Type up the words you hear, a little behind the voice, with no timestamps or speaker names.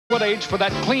What age for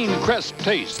that clean, crisp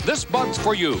taste? This bug's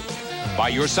for you. By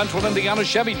your Central Indiana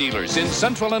Chevy dealers. In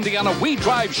Central Indiana, we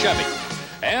drive Chevy.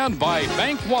 And by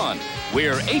Bank One,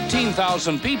 we're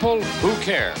 18,000 people who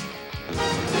care.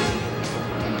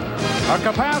 A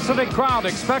capacity crowd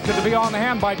expected to be on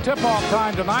hand by tip-off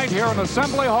time tonight here in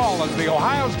Assembly Hall as the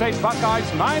Ohio State Buckeyes,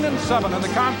 9-7 in the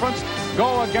conference,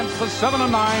 go against the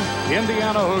 7-9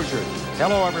 Indiana Hoosiers.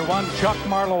 Hello, everyone. Chuck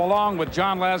Marlowe along with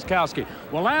John Laskowski.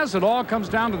 Well, as it all comes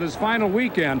down to this final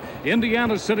weekend,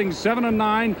 Indiana sitting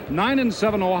 7-9,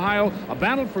 9-7 Ohio, a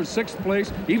battle for 6th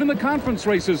place. Even the conference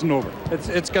race isn't over.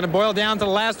 It's going to boil down to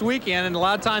the last weekend, and a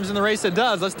lot of times in the race it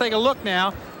does. Let's take a look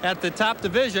now at the top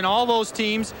division. All those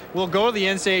teams will go to the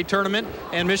NCAA tournament,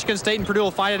 and Michigan State and Purdue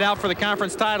will fight it out for the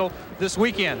conference title this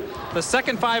weekend. The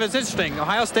second 5 is interesting.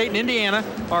 Ohio State and Indiana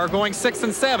are going 6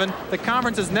 and 7. The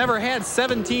conference has never had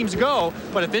 7 teams go,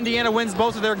 but if Indiana wins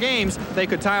both of their games, they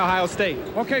could tie Ohio State.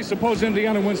 Okay, suppose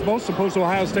Indiana wins both. Suppose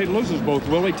Ohio State loses both.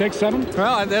 Will they take 7?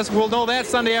 Well, we'll know that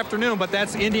Sunday afternoon, but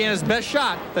that's Indiana's best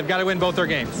shot. They've got to win both their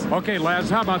games. Okay, Laz,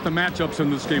 how about the matchups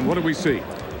in this game? What do we see?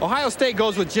 Ohio State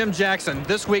goes with Jim Jackson,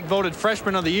 this week voted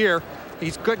Freshman of the Year.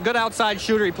 He's good outside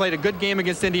shooter. He played a good game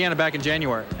against Indiana back in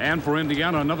January. And for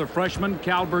Indiana, another freshman,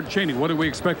 Calbert Cheney. What do we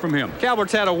expect from him?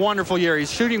 Calbert's had a wonderful year.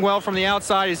 He's shooting well from the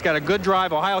outside. He's got a good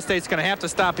drive. Ohio State's going to have to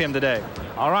stop him today.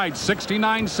 All right,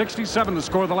 69-67 the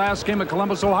score of the last game at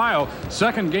Columbus, Ohio.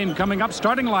 Second game coming up.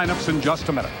 Starting lineups in just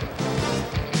a minute.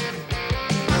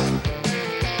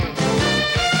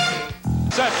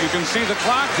 Set. You can see the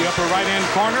clock, the upper right-hand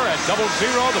corner at 00,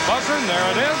 the buzzer, and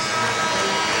there it is.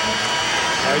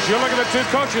 As you look at the two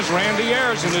coaches, Randy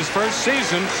Ayers in his first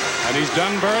season, and he's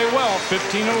done very well,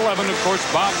 15 and 11. Of course,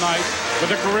 Bob Knight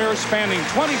with a career spanning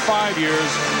 25 years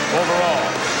overall.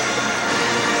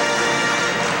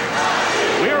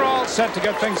 We're all set to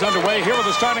get things underway. Here with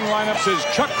the starting lineups is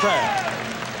Chuck Crabb.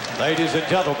 Ladies and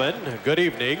gentlemen, good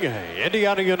evening.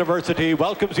 Indiana University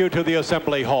welcomes you to the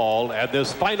Assembly Hall and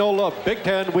this final Big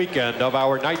Ten weekend of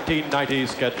our 1990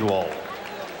 schedule.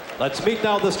 Let's meet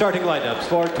now the starting lineups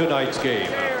for tonight's game.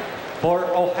 For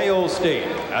Ohio State,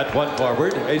 at one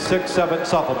forward, a 6'7"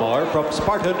 sophomore from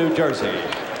Sparta, New Jersey,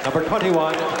 number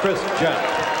 21, Chris Gent.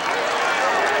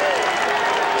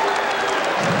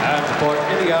 And for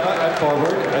Indiana at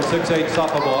forward, a 6'8"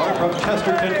 sophomore from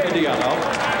Chesterton, Indiana,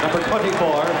 number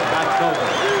 24, Matt Nolan.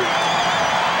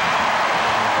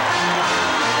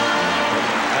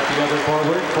 At the other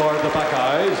forward for the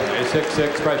Buckeyes, a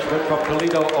 6'6" freshman from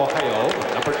Toledo, Ohio,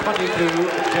 number 22,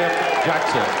 Jim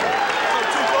Jackson.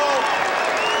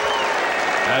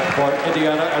 And for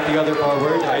Indiana at the other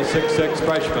forward, a 6'6"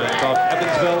 freshman from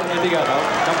Evansville, Indiana,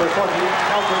 number 40,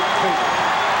 Calvert Cheney.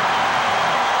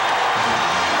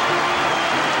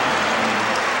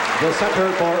 The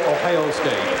center for Ohio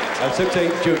State, a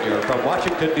 6'8" junior from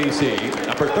Washington, D.C.,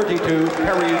 number 32,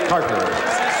 Perry Carter.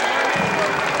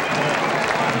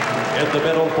 In the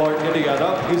middle for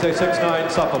Indiana, he's a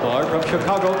 6'9" sophomore from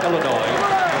Chicago, Illinois,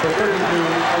 number 32,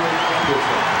 Eric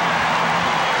Anderson.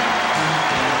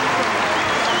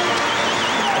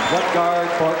 At one guard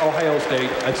for Ohio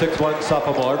State, a 6'1"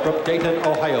 sophomore from Dayton,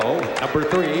 Ohio, number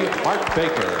 3, Mark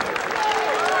Baker.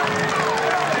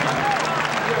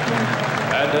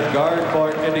 And at guard for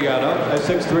Indiana, a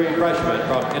 6'3" freshman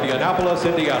from Indianapolis,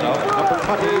 Indiana, number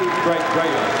 20, Greg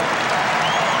Graham.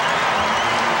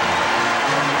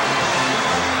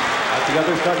 At the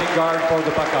other starting guard for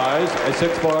the Buckeyes, a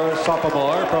 6'4"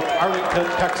 sophomore from Arlington,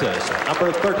 Texas,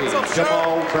 number 30,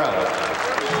 Jamal Brown.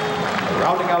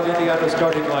 Rounding out Indiana's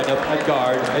starting lineup at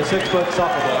guard, a 6-foot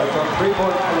sophomore from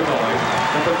Freeport, Illinois,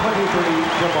 number 23,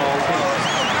 Jamal Hayes.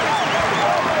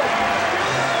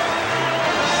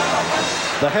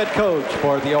 The head coach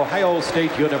for the Ohio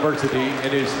State University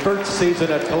in his first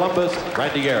season at Columbus,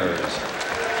 Randy Ayers.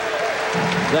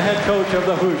 The head coach of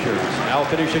the Hoosiers, now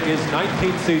finishing his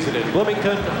 19th season in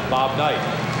Bloomington, Bob Knight.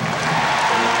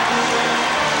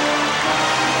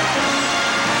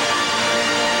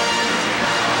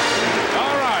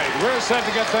 All right, we're set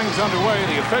to get things underway.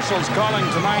 The officials calling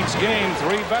tonight's game,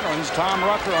 3 veterans, Tom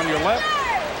Rucker on your left,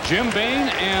 Jim Bain,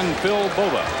 and Phil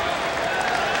Boba.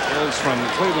 Is from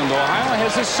Cleveland, Ohio.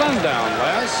 Has his son down,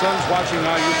 Les. Son's watching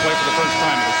now you play for the first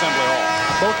time at Assembly Hall.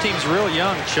 Both teams real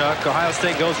young, Chuck. Ohio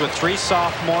State goes with 3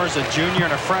 sophomores, a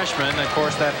junior, and a freshman. And of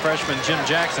course, that freshman, Jim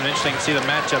Jackson. Interesting to see the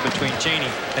matchup between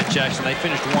Cheney and Jackson. They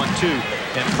finished 1-2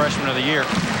 in Freshman of the Year.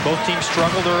 Both teams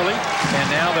struggled early, and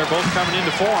now they're both coming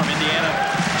into form. Indiana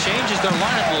changes their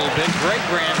lineup a little bit. Greg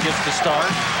Graham gets the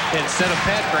start. instead of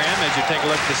Pat Graham. As you take a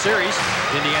look at the series,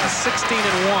 Indiana 16-1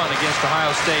 against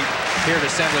Ohio State here at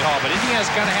Assembly Hall. But Indiana's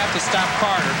going to have to stop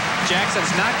Carter.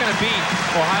 Jackson's not going to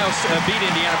beat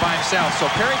Indiana by himself.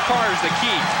 So Perry Carter's the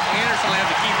key. Anderson will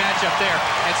have the key matchup there.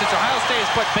 And since Ohio State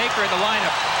has put Baker in the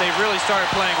lineup, they've really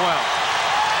started playing well.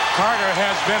 Carter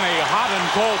has been a hot and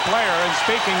cold player. And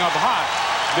speaking of hot,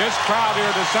 this crowd here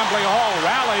at Assembly Hall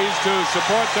rallies to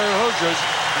support their Hoosiers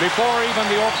before even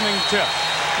the opening tip.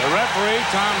 The referee,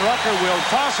 Tom Rucker, will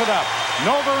toss it up.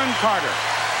 Nover and Carter.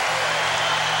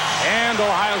 And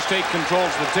Ohio State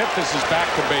controls the tip. This is back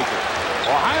to Baker.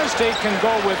 Ohio State can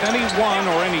go with any one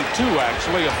or any two,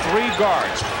 actually, of three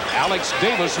guards. Alex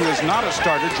Davis, who is not a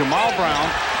starter, Jamal Brown,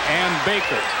 and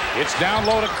Baker. It's down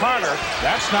low to Carter.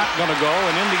 That's not going to go.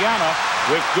 And Indiana,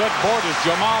 with good board, as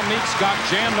Jamal Meeks got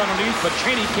jammed underneath, but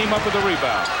Cheney came up with the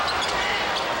rebound.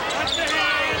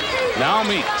 Now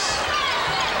Meeks.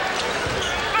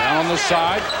 Down on the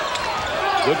side.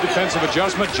 Good defensive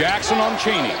adjustment. Jackson on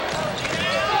Cheney.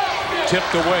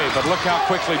 Tipped away, but look how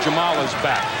quickly Jamal is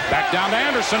back. Back down to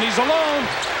Anderson. He's alone.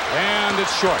 And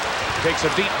it's short. Takes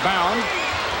a deep bound.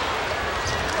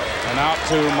 And out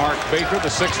to Mark Baker, the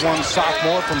 6'1"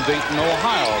 sophomore from Dayton,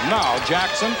 Ohio. Now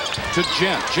Jackson to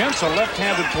Gent. Gent's a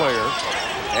left-handed player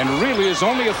and really is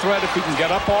only a threat if he can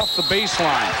get up off the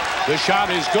baseline. The shot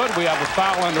is good. We have a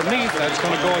foul underneath. That's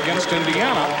going to go against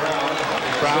Indiana.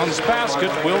 Brown's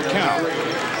basket will count.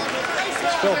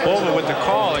 Phil Bova with the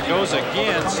call. It goes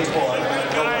against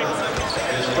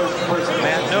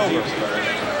Matt Nover.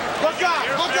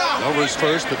 Nover's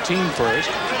first, the team first.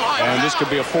 And this could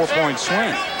be a 4-point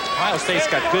swing. Ohio State's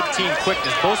got good team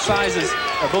quickness. Both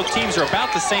teams are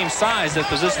about the same size at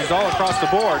positions all across the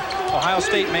board. Ohio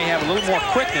State may have a little more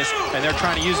quickness, and they're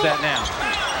trying to use that now.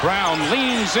 Brown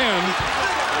leans in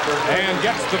and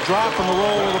gets the drop and the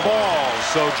roll of the ball.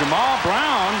 So Jamal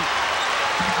Brown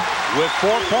with 4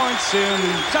 points in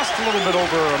just a little bit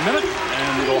over a minute,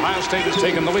 and Ohio State has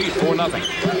taken the lead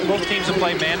 4-0. Both teams have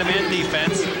played man-to-man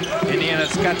defense.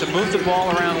 Indiana's got to move the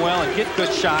ball around well and get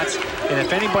good shots, and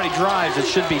if anybody drives, it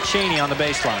should be Cheney on the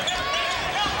baseline.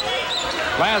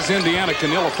 Last Indiana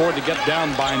can ill afford to get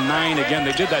down by 9 again.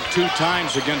 They did that 2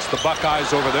 times against the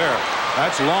Buckeyes over there.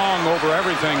 That's long over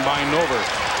everything by Nover.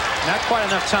 Not quite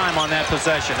enough time on that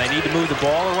possession. They need to move the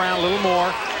ball around a little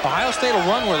more. Ohio State will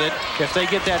run with it if they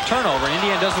get that turnover.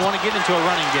 Indiana doesn't want to get into a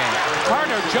running game.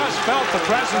 Carter just felt the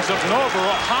presence of Nover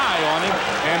high on him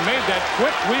and made that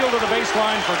quick wheel to the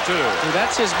baseline for 2.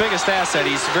 That's his biggest asset.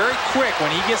 He's very quick. When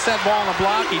he gets that ball on the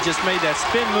block, he just made that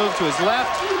spin move to his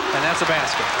left, and that's a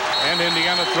basket. And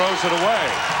Indiana throws it away.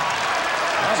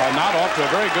 Well, not off to a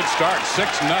very good start,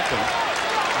 6-0.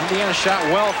 Indiana shot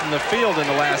well from the field in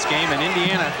the last game, and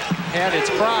Indiana had its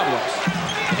problems.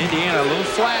 Indiana a little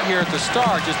flat here at the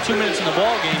start. Just 2 minutes in the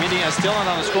ball game. Indiana still not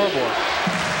on the scoreboard.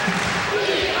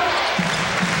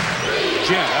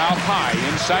 Gent out high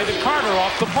inside to Carter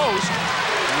off the post.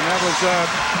 And that was a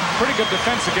pretty good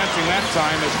defense against him that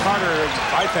time, as Carter,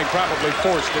 I think, probably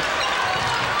forced it.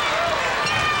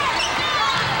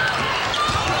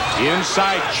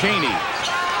 Inside Cheney.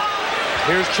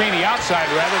 Here's Cheney outside,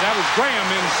 rather. That was Graham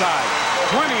inside.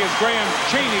 20 is Graham.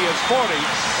 Cheney is 40.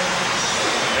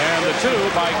 And the 2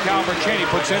 by Calvert Cheney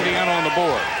puts Indiana on the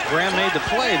board. Graham made the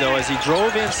play, though, as he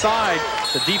drove inside.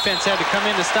 The defense had to come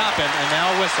in to stop him, and now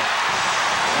a whistle.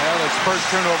 Well, it's first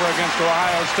turnover against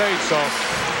Ohio State, so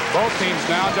both teams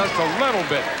now just a little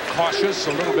bit cautious,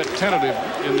 a little bit tentative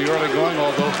in the early going,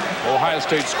 although Ohio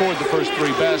State scored the first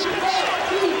 3 baskets.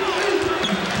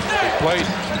 They played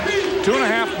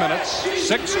 2.5 minutes,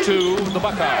 6-2, the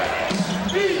Buckeyes.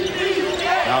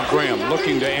 Now Graham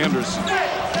looking to Anderson.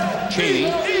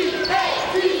 Cheney.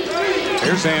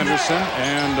 Here's Anderson,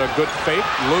 and a good fake.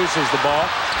 Loses the ball.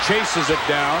 Chases it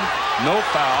down. No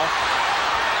foul.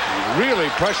 Really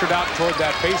pressured out toward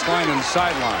that baseline and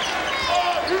sideline.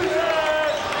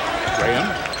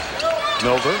 Graham.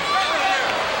 Nover.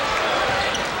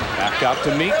 Back out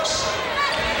to Meeks.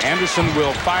 Anderson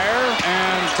will fire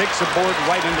and takes the board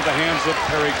right into the hands of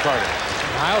Perry Carter.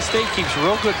 Ohio State keeps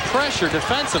real good pressure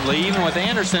defensively, even with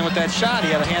Anderson with that shot.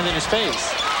 He had a hand in his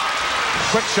face.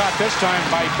 Quick shot this time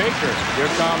by Baker.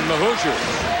 Here come the Hoosiers.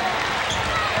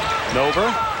 Nover.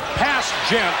 Pass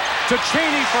Gent to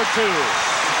Cheney for 2.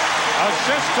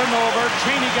 Assist to Nover.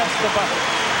 Cheney gets the bucket.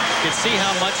 You can see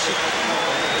how much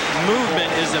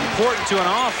movement is important to an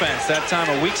offense. That time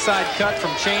a weak side cut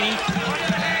from Cheney.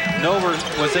 Nover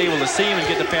was able to see him and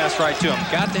get the pass right to him.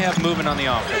 Got to have movement on the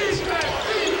offense.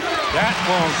 That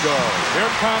won't go.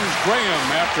 Here comes Graham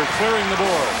after clearing the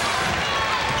board.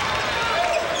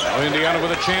 Now Indiana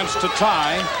with a chance to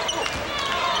tie.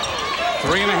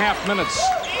 3.5 minutes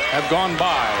have gone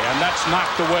by, and that's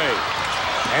knocked away.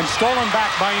 And stolen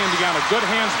back by Indiana. Good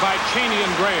hands by Cheney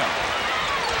and Graham.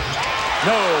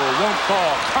 No, won't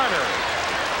fall. Carter.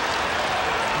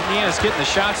 Indiana's getting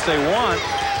the shots they want.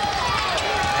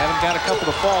 Haven't got a couple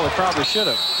to fall. They probably should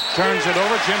have. Turns it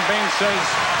over. Jim Bain says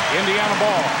Indiana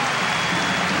ball.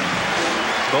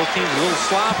 Both teams a little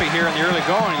sloppy here in the early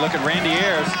going. You look at Randy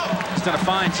Ayers. He's done a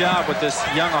fine job with this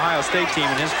young Ohio State team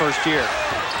in his first year.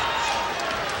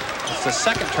 It's the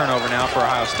second turnover now for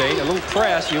Ohio State. A little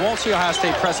press. You won't see Ohio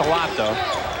State press a lot, though.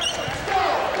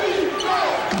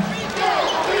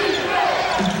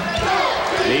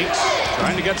 Meeks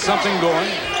trying to get something going.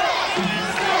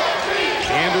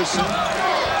 Anderson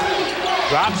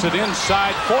drops it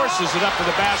inside, forces it up to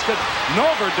the basket.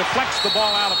 Nover deflects the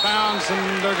ball out of bounds, and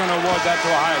they're going to award that to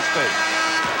Ohio State.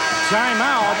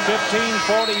 Timeout,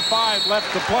 15:45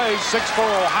 left to play, 6-4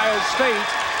 Ohio State.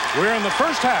 We're in the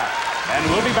first half, and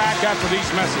we'll be back after these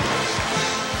messages.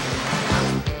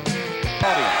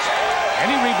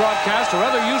 Any rebroadcast or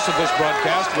other use of this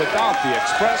broadcast without the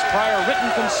express prior written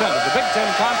consent of the Big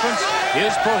Ten Conference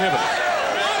is prohibited.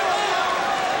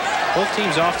 Both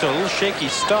teams off to a little shaky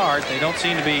start. They don't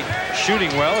seem to be shooting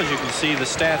well, as you can see the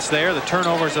stats there. The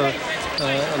turnovers are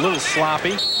a little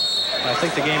sloppy. I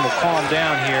think the game will calm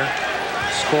down here.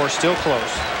 Score still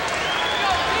close.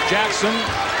 Jackson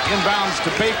inbounds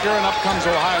to Baker, and up comes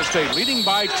Ohio State, leading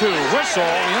by 2. Whistle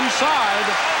inside,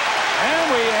 and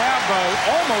we have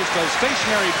almost a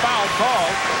stationary foul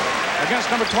call against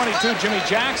number 22, Jimmy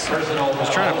Jackson. He's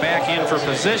trying to back in for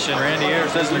position. Randy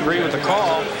Ayers doesn't agree with the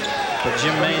call, but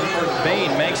Jim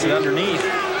Bain makes it underneath.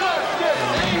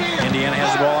 Indiana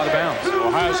has the ball out of bounds.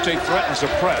 Ohio State threatens a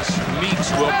press. Meeks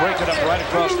will break it up right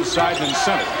across the side and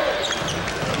center.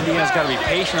 Indiana's got to be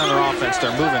patient on their offense.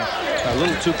 They're moving a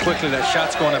little too quickly. That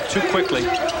shot's going up too quickly.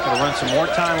 Got to run some more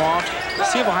time off.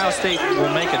 See if Ohio State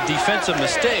will make a defensive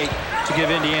mistake to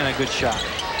give Indiana a good shot.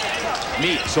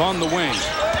 Meeks on the wing.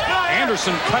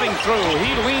 Anderson cutting through. He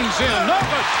leans in.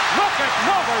 Nover, look at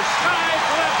Nover. Sky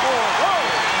for that ball. Whoa!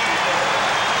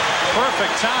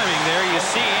 Perfect timing there. You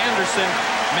see Anderson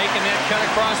making that cut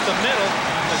across the middle.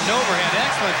 But Nover had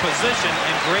excellent position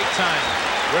and great time.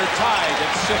 We're tied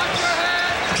at 6.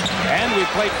 And we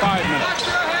played 5 minutes.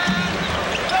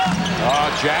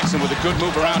 Jackson with a good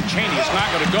move around Cheney. It's not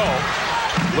going to go.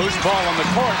 Loose ball on the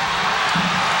court.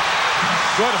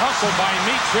 Good hustle by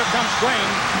Meeks. Here comes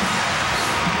Graham.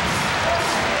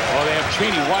 Oh, they have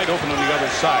Cheney wide open on the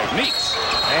other side. Meeks.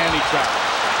 And he trapped.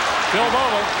 Phil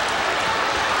Bova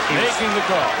making the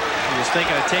call. He was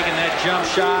thinking of taking that jump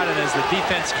shot, and as the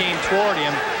defense came toward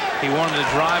him, he wanted to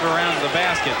drive around to the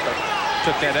basket, but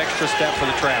took that extra step for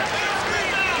the trap.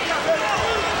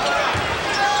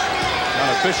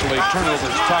 Unofficially,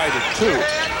 turnovers tied at 2.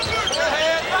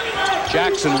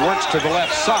 Jackson works to the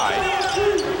left side,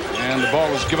 and the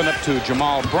ball is given up to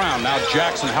Jamal Brown. Now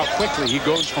Jackson, how quickly he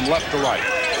goes from left to right.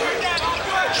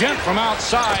 Gent from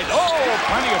outside. Oh,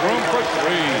 plenty of room for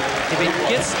 3. If he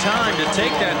gets time to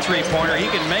take that three-pointer, he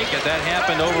can make it. That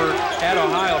happened over at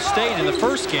Ohio State in the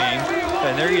first game.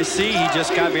 And there you see, he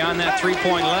just got beyond that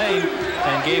three-point lane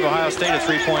and gave Ohio State a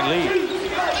 3-point lead.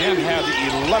 Gent had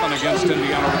 11 against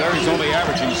Indiana over there. He's only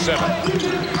averaging 7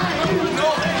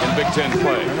 in Big Ten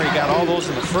play. Remember, he got all those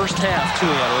in the first half, too.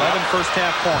 He had 11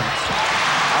 first-half points.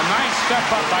 A nice step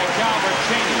up by Calvert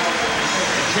Cheney.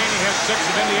 Cheney has 6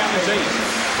 of Indiana's 8.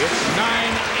 It's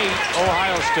 9-8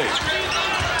 Ohio State.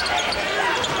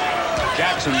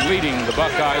 Jackson leading the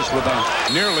Buckeyes with a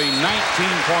nearly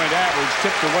 19-point average,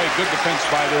 tipped away. Good defense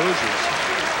by the Hoosiers.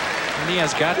 And he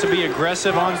has got to be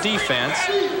aggressive on defense.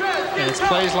 And it's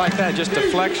plays like that, just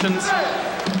deflections.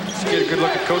 Let's get a good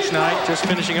look at Coach Knight, just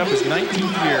finishing up his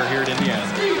 19th year here at Indiana.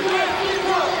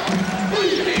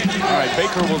 All right,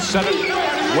 Baker will set it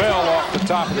well off the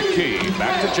top of the key.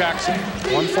 Back to Jackson.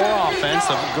 1-4 offense.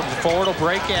 The forward will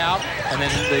break out, and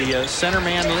then the center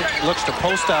man looks to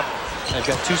post up. They've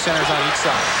got 2 centers on each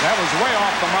side. That was way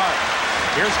off the mark.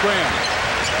 Here's Graham.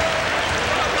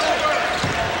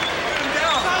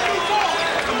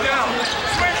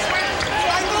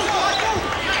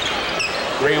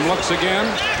 Graham looks again.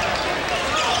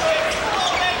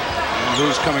 And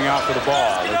who's coming out for the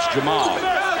ball? It's Jamal.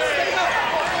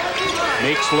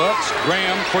 Meeks looks.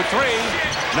 Graham for 3.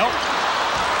 Nope.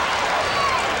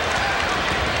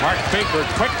 Mark Baker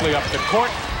quickly up the court.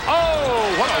 Oh,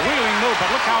 what a wheeling move. But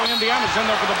look how Indiana's in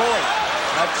there for the board.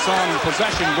 That's on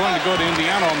possession going to go to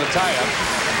Indiana on the tie-up.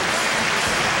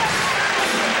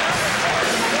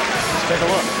 Let's take a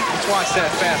look. Let's watch that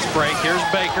fast break. Here's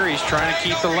Baker. He's trying to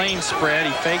keep the lane spread.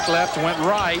 He faked left, went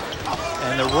right,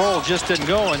 and the roll just didn't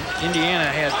go. And Indiana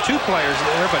had 2 players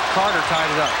there, but Carter tied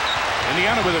it up.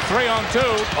 Indiana with a 3-on-2.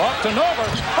 Off to Nover.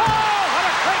 Oh, what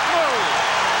a quick move.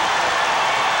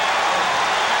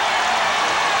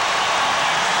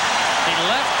 He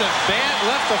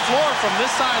left the floor from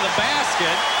this side of the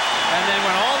basket and then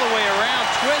went all the way around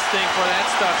twisting for that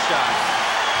stuff shot.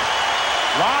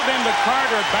 Lob into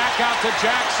Carter, back out to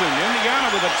Jackson. Indiana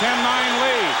with a 10-9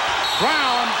 lead.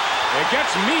 Brown, it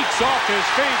gets Meeks off his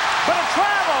feet, but a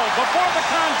travel before the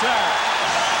contact.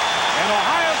 And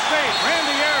Ohio State,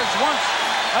 Randy Ayers wants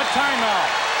a timeout.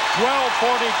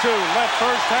 12:42 left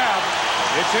first half.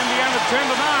 It's Indiana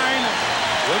 10-9.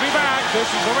 We'll be back.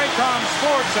 This is the Raycom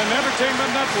Sports and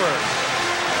Entertainment Network.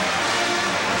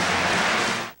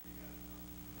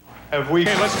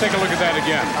 Okay, let's take a look at that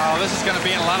again. Oh, this is going to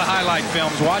be in a lot of highlight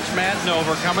films. Watch Matt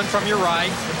Nover coming from your right.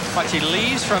 Watch, he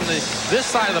leaves from this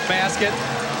side of the basket,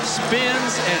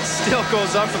 spins, and still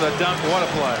goes up for the dunk. What a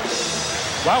play.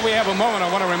 While we have a moment, I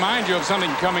want to remind you of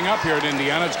something coming up here at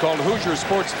Indiana. It's called Hoosier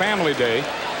Sports Family Day.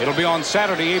 It'll be on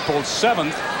Saturday, April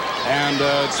 7th. And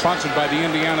it's sponsored by the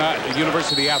Indiana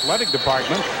University Athletic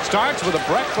Department. Starts with a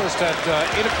breakfast at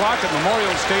 8 o'clock at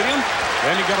Memorial Stadium.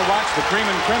 Then you're going to watch the Cream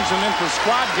and Crimson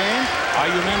inter-squad game.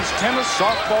 IU men's tennis,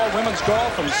 softball, women's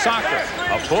golf, and soccer.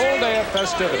 A full day of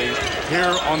festivities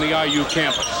here on the IU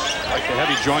campus. I'd like to have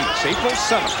you join us. April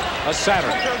 7th, a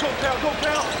Saturday.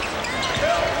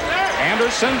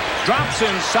 Anderson drops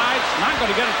inside. Not going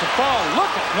to get it to fall. Look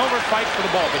at Nover fights for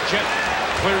the ball, but Jet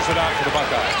clears it out for the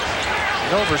Buckeyes.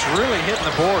 Nover's really hitting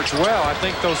the boards well. I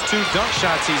think those 2 dunk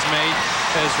shots he's made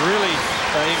has really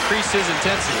increased his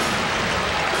intensity.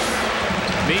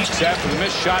 Meeks after the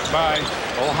missed shot by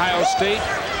Ohio State.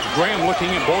 Graham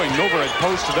looking at boy. Nover had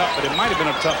posted up, but it might have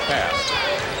been a tough pass.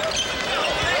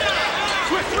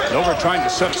 Nover trying to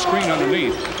set a screen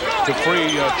underneath to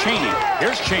free Cheney.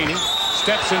 Here's Cheney.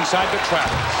 Steps inside the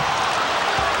Travels.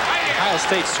 Ohio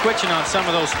State switching on some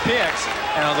of those picks,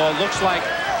 and although it looks like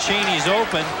Cheney's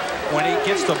open, when he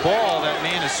gets the ball, that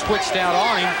man is switched out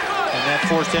on him, and that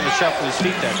forced him to shuffle his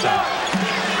feet that time.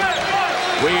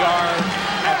 We are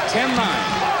at 10-9.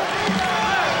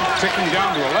 Ticking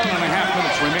down to 11.5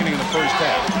 minutes remaining in the first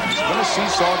half. It's been a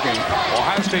seesaw game.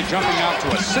 Ohio State jumping out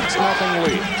to a 6-0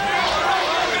 lead.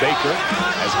 Baker,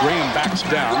 as Graham backs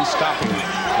down, stopping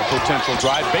the potential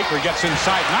drive. Baker gets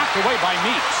inside, knocked away by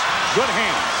Meeks. Good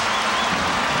hands.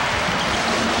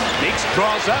 Meeks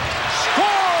draws up,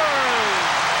 scores!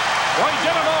 Boy, he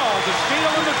did it all to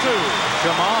steal in the 2.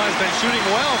 Jamal has been shooting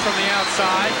well from the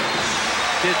outside.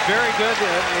 Did very good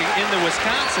in the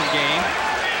Wisconsin game.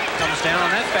 Comes down on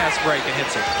that fast break and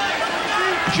hits it.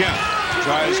 Gent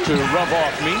tries to rub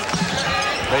off Meeks.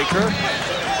 Baker,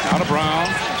 now to Brown.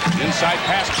 Inside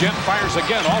pass, Gent fires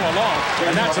again all along.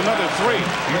 And that's another 3.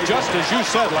 Just as you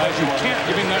said, Laz, you can't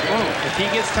give him that room. If he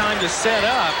gets time to set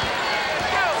up,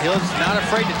 he's not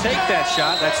afraid to take that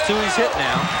shot. That's 2 he's hit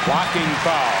now. Blocking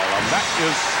foul. And that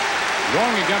is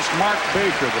going against Mark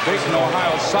Baker, the Dayton,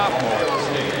 Ohio sophomore.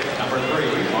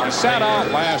 He sat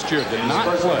out last year, did not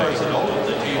play.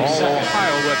 All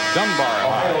Ohio with Dunbar.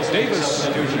 Davis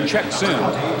checks in,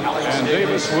 and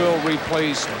Davis will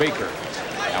replace Baker.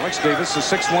 Alex Davis, a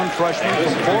 6'1" freshman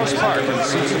from Forest Park in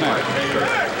Cincinnati.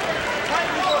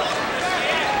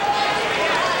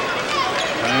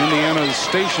 And Indiana is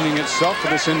stationing itself for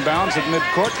this inbounds at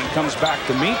midcourt. He comes back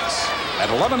to Meeks at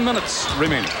 11 minutes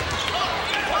remaining.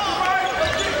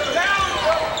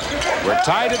 We're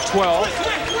tied at 12.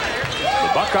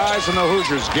 The Buckeyes and the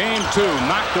Hoosiers. Game 2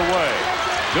 knocked away.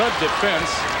 Good defense.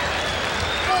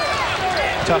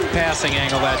 Tough passing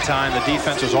angle that time. The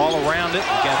defense was all around it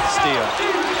and got the steal.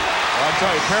 Well, I'll tell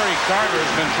you, Perry Carter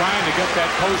has been trying to get that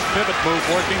post pivot move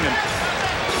working and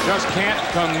just can't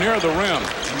come near the rim.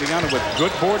 Indiana with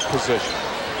good board position.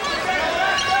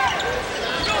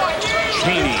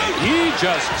 Cheney, he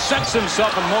just sets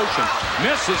himself in motion.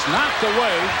 Misses, knocked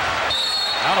away.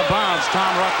 Out of bounds,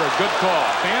 Tom Rucker. Good call.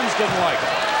 Fans didn't like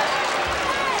it.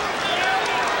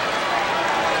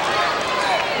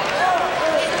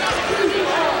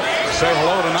 Say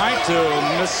hello tonight to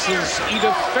Mrs.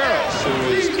 Edith Ferris, who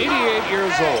is 88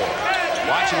 years old,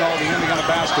 watching all the Indiana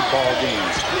basketball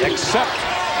games, except,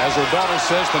 as her daughter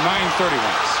says, the 9:30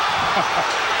 ones.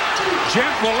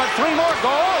 Gent will let 3 more go.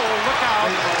 Oh, look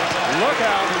out. Look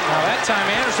out. Now, that time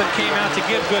Anderson came out to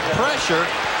give good pressure,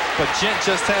 but Gent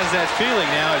just has that feeling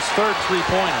now. His 3rd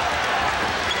three-pointer.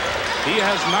 He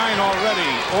has 9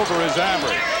 already over his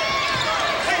average.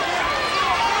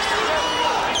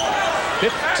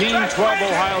 15-12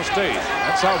 Ohio State.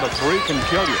 That's how the 3 can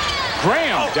kill you.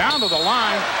 Graham down to the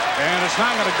line, and it's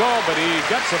not going to go, but he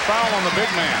gets a foul on the big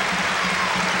man.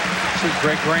 See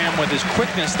Greg Graham with his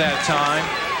quickness that time.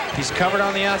 He's covered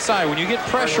on the outside. When you get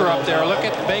pressure up there, look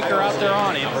at Baker out there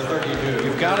on him.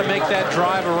 You've got to make that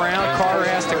drive around. Carter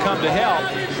has to come to help,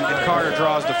 and Carter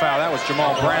draws the foul. That was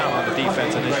Jamal Brown on the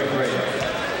defense initially.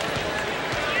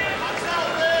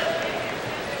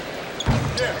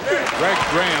 Greg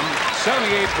Graham,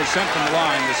 78% from the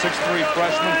line, the 6'3"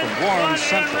 freshman from Warren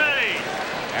Central,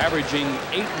 averaging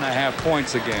 8.5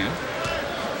 points a game.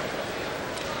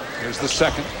 Here's the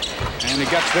second, and he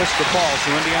gets this to fall, so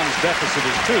Indiana's deficit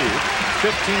is 2,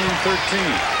 15-13.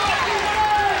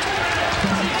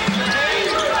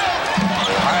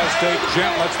 Ohio State,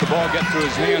 Gent lets the ball get through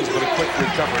his hands, but a quick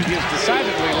recovery. He is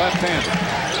decidedly left-handed.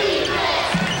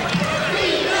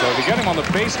 So if you get him on the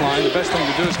baseline, the best thing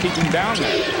to do is keep him down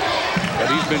there. But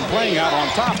he's been playing out on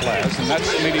top, Laz, and that's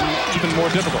made him even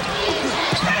more difficult.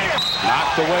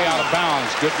 Knocked away out of bounds.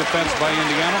 Good defense by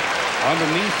Indiana.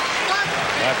 Underneath.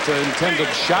 That intended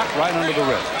shot right under the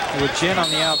rim. With Gent on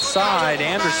the outside,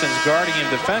 Anderson's guarding him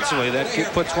defensively. That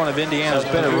puts one of Indiana's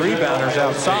better rebounders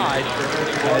outside.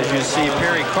 As you see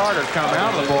Perry Carter come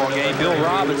out of the ball game, Bill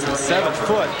Robinson, 7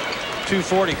 foot,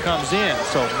 240 comes in.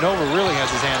 So Nova really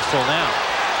has his hands full now.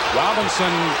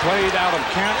 Robinson played out of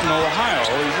Canton, Ohio.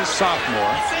 He's a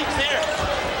sophomore.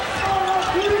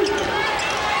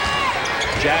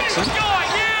 Jackson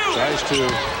tries to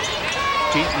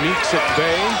keep Meeks at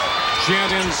bay.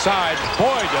 Gent inside.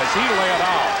 Boy, does he lay it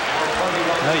out.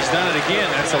 Well, he's done it again.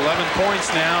 That's 11 points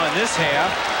now in this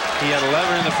half. He had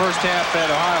 11 in the first half at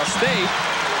Ohio State,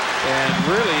 and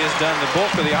really has done the bulk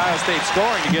of the Ohio State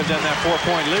scoring to give them that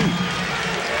 4-point lead.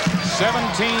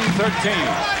 17-13.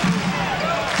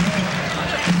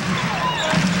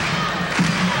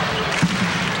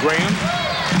 Graham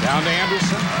down to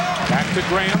Anderson. Back to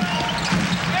Graham.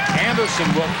 Anderson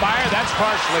will fire. That's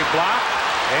partially blocked.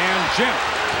 And Gent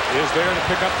is there to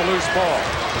pick up the loose ball.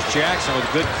 Jackson with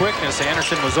good quickness.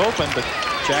 Anderson was open, but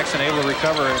Jackson able to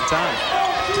recover in time.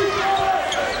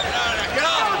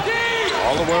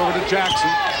 All the way over to Jackson.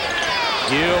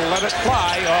 He'll let it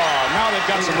fly. Oh, now they've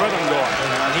got some rhythm going.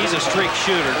 He's a streak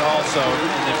shooter also.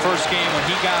 In the first game when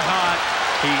he got hot,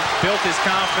 he built his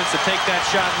confidence to take that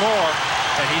shot more,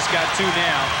 and he's got 2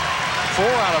 now. 4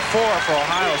 out of 4 for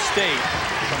Ohio State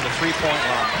from the 3-point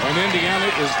line. And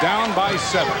Indiana is down by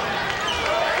 7.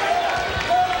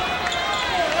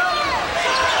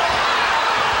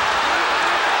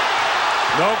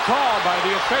 No call by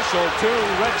the official. 2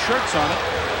 red shirts on it.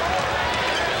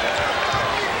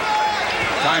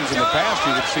 Times in the past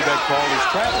you would see that call as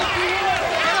travel.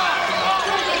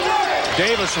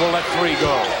 Davis will let 3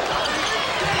 go.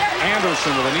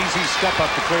 Anderson with an easy step up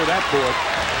to clear that board.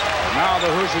 Now the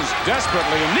Hoosiers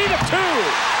desperately in need of 2.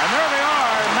 And there they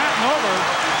are, Matt Nover.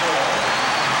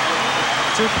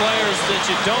 2 players that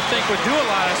you don't think would do a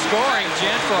lot of scoring,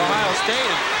 Gent, for Ohio State.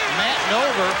 And Matt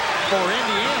Nover for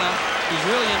Indiana. He's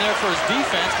really in there for his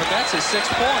defense, but that's his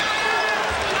 6th point.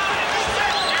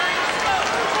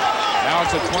 Now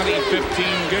it's a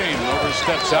 20-15 game. Nover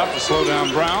steps out to slow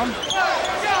down Brown.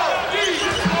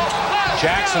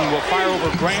 Jackson will fire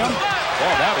over Graham.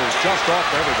 Oh, that is just off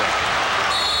everything.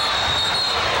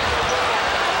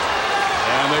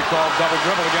 And they called double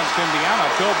dribble against Indiana.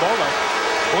 Phil Bola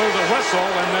blew the whistle,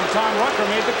 and then Tom Rucker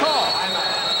made the call.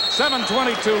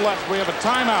 7:22 left. We have a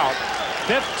timeout.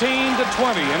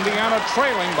 15-20. Indiana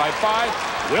trailing by 5.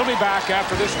 We'll be back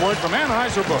after this word from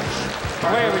Anheuser-Busch.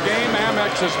 Play of the game,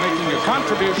 Amex is making a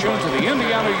contribution to the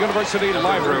Indiana University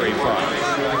Library Fund.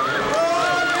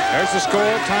 There's the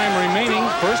score, time remaining,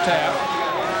 first half.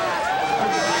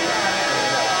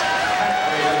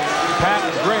 Pat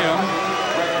Graham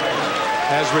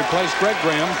has replaced Greg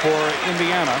Graham for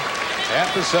Indiana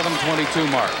at the 7:22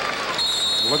 mark.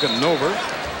 Look at Nover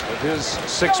with his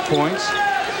 6 points.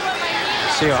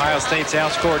 See, Ohio State's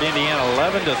outscored Indiana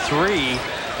 11-3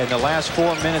 in the last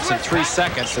 4 minutes and 3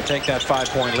 seconds to take that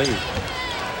 5-point lead.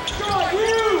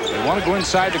 They want to go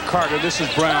inside to Carter. This is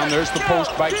Brown. There's the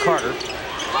post by Carter.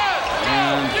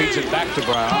 And feeds it back to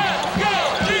Brown.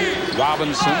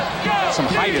 Robinson. Some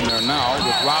height in there now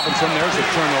with Robinson. There's a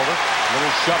turnover. A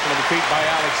little shuffle of the feet by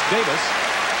Alex Davis.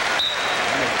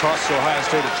 And it costs Ohio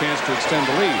State a chance to extend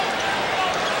the lead.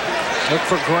 Look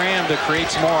for Graham to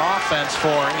create some more offense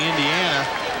for Indiana,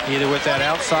 either with that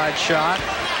outside shot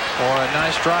or a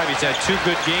nice drive. He's had 2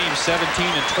 good games, 17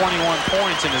 and 21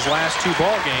 points in his last 2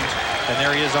 ball games. And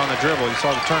there he is on the dribble. You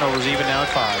saw the turnovers even now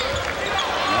at 5.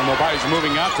 And nobody's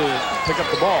moving out to pick up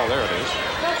the ball. There it is.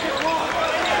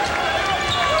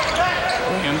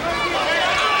 And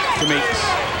to Meeks.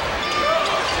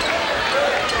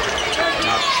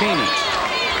 Now Cheney.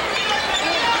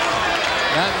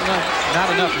 Not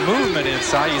enough movement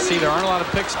inside. You see there aren't a lot of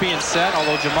picks being set,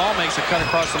 although Jamal makes a cut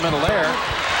across the middle there.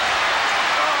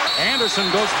 Anderson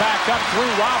goes back up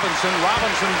through Robinson.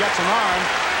 Robinson gets an arm,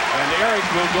 and Eric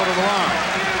will go to the line.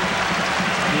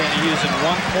 Yeah, using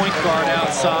one point guard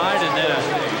outside, and then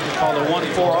called a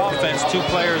 1-4 offense. 2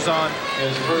 players on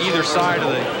either side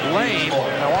of the lane.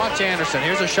 Now watch Anderson.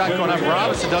 Here's a shot going up.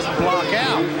 Robinson doesn't block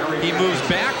out. He moves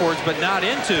backwards, but not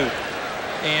into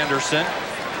Anderson,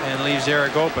 and leaves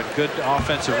Eric open. Good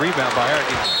offensive rebound by Eric.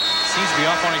 He seems to be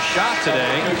off on his shot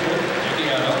today.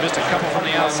 He's missed a couple from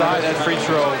the outside. That free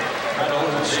throw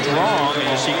strong.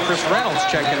 And you see Chris Reynolds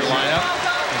checking the lineup,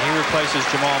 and he replaces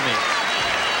Jamal Meeks.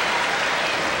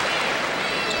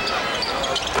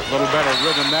 A little better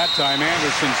rhythm that time.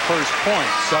 Anderson's first point.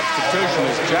 Substitution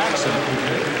is Jackson.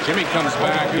 Jimmy comes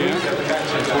back in,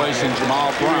 replacing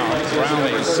Jamal Brown. Brown,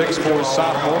 a 6'4"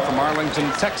 sophomore from Arlington,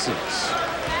 Texas.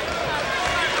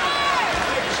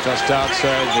 It's just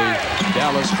outside the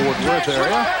Dallas-Fort Worth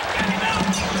area.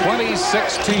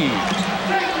 2016.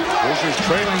 Hoosiers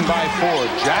trailing by 4.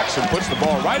 Jackson puts the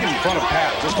ball right in front of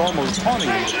Pat, just almost taunting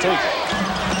him to take it.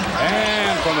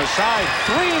 And from the side,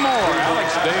 3 more. Alex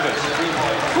Davis.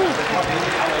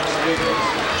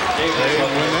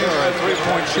 When they are a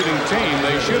 3-point shooting team,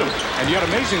 they shoot them. And yet,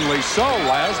 amazingly so,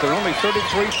 Laz, they're only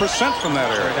 33% from that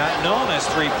area. They're not known as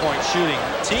 3-point shooting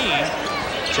team.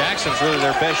 Jackson's really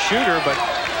their best shooter, but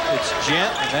it's Gent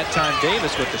and that time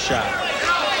Davis with the shot.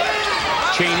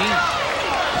 Cheney,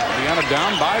 Indiana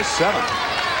down by 7.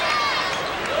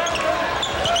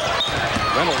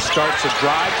 Reynolds starts a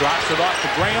drive, drops it off to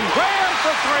Graham. Graham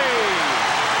for 3!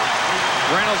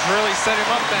 Reynolds really set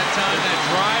him up that time. That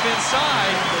drive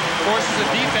inside forces the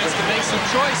defense to make some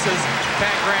choices.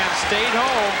 Pat Graham stayed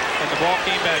home, and the ball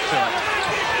came back to him.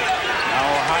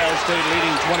 Now Ohio State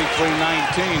leading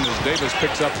 23-19 as Davis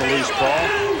picks up the loose ball.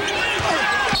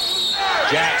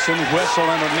 Jackson whistle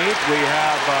underneath. We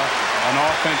have an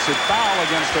offensive foul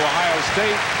against Ohio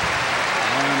State.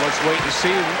 And let's wait and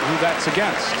see who that's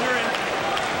against.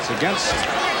 It's against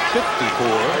 54.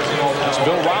 It's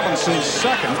Bill Robinson's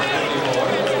second.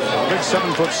 A big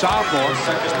 7-foot sophomore.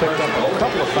 He's picked up a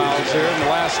couple of fouls here in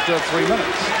the last 3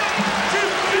 minutes.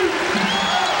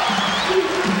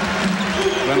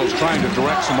 Reynolds trying to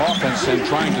direct some offense and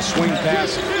trying to swing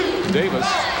past Davis.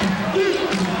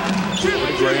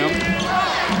 Graham.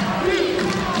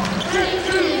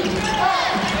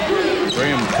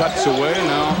 Graham cuts away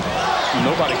now.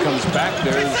 Nobody comes back.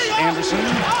 There's Anderson.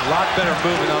 A lot better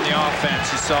movement on the offense.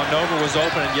 You saw Nova was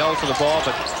open and yelled for the ball,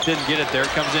 but didn't get it there.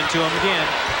 Comes into him again.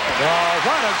 Oh,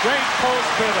 what a great post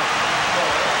pivot.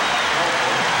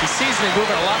 He seems to be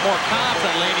moving a lot more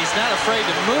confidently, and he's not afraid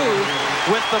to move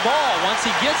with the ball. Once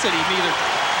he gets it,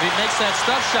 he makes that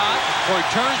stuff shot, or he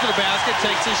turns to the basket,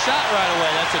 takes his shot right away.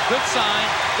 That's a good sign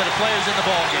that a player's in the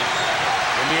ball game.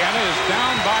 Indiana is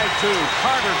down by 2.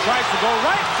 Carter tries to go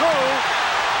right through.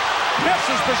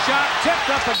 Misses the shot, tipped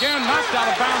up again, knocked out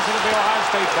of bounds into the Ohio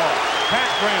State ball. Pat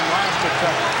Graham last to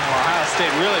touch it. Ohio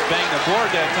State really banged the board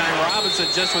that time. Robinson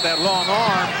just with that long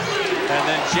arm, and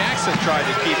then Jackson tried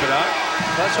to keep it up.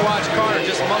 Let's watch Carter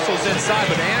just muscles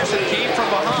inside, but Anderson came from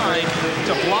behind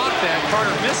to block that.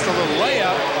 Carter missed a little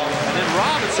layup, and then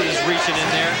Robinson is reaching in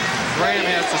there. Graham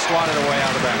has to swat it away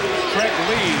out of bounds. Craig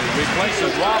Lee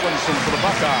replaces Robinson for the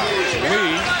Buckeyes.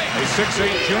 Lee, a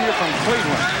 6'8" junior from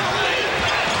Cleveland.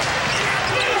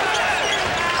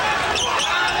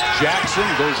 Jackson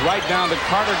goes right down to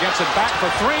Carter, gets it back for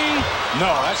 3.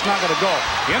 No, that's not going to go.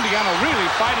 Indiana really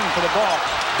fighting for the ball.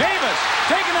 Davis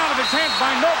taken out of his hands by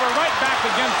Nova, right back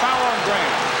again, foul on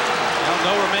Graham.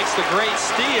 Well, Nova makes the great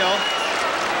steal,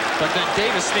 but then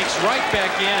Davis sneaks right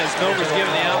back in as Nova's giving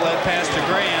the outlet pass to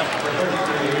Graham.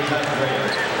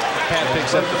 Pat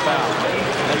picks up the foul.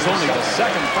 That's only the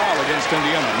second foul against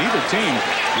Indiana. Neither team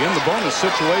in the bonus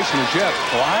situation as yet.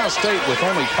 Ohio State with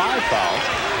only 5 fouls.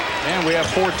 And we have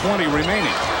 4:20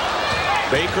 remaining.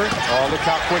 Baker, oh, look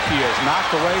how quick he is. Knocked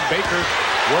away. Baker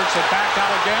works it back out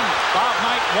again. Bob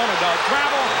Knight wanted a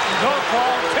travel. No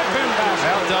call. Tip in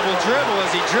basket. Well, double dribble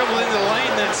as he dribbled into the lane,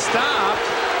 then stopped,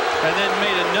 and then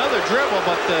made another dribble,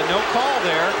 but no call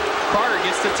there. Carter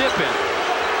gets the tip in.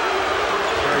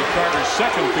 Terry Carter's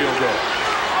second field goal.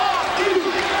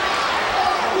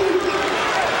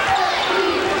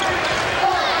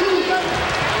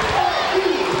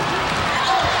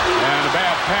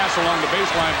 Pass along the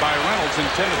baseline by Reynolds,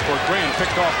 intended for Graham,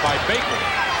 picked off by Baker.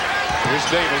 Here's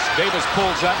Davis. Davis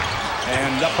pulls up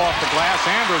and up off the glass.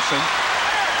 Anderson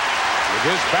with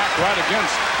his back right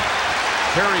against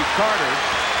Terry Carter.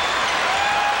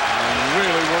 And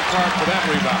really worked hard for that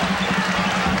rebound.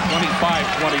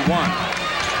 25-21.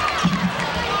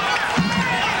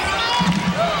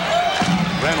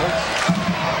 Reynolds.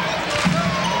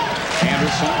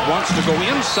 Anderson wants to go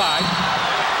inside.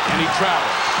 And he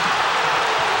travels.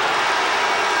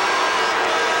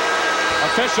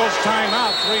 Officials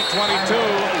timeout, 3:22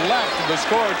 left. The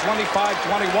score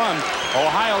 25-21.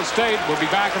 Ohio State will be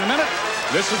back in a minute.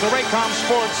 This is the Raycom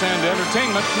Sports and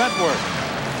Entertainment Network.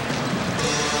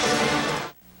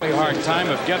 A hard time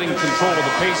of getting control of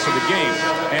the pace of the game,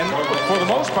 and for the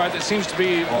most part that seems to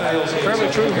be fairly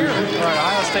true here. Right,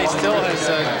 Ohio State still has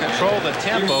control of the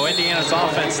tempo. Indiana's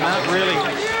offense not really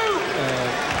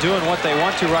doing what they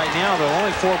want to right now. They're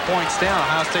only 4 points down.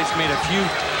 Ohio State's made a few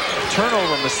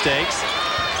turnover mistakes.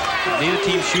 Neither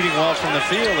team shooting well from the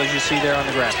field, as you see there on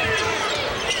the graphic.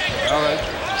 All right,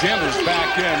 Jim is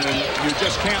back in, and you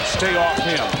just can't stay off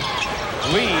him.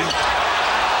 Lee.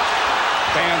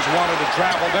 Fans wanted to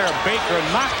travel there. Baker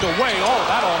knocked away. Oh,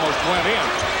 that almost went in.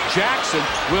 Jackson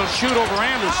will shoot over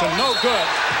Anderson. No good.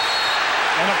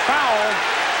 And a foul.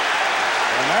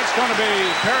 And that's going to be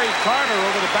Perry Carter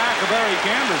over the back of Eric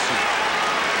Anderson.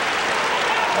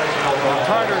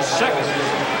 Carter's second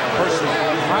personal.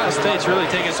 Ohio State's really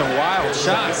taking some wild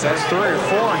shots. That's 3 or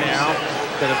 4 now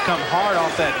that have come hard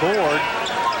off that board.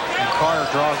 And Carter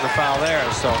draws the foul there.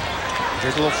 So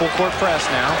here's a little full court press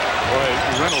now. Boy,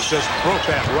 Reynolds just broke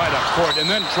that right up court and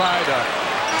then tried a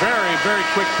very, very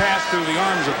quick pass through the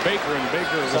arms of Baker, and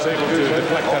Baker was able to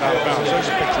deflect that out of bounds.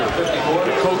 There's a picture of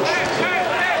the coach.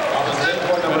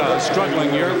 In a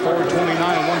struggling year, 429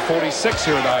 and 146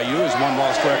 here at IU, his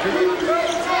one-loss record.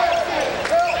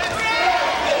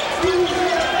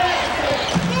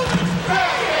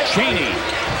 Cheney.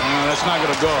 That's not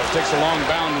going to go. It takes a long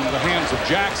bound into the hands of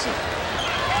Jackson.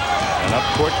 And up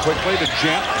court quickly to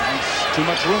Gent. Too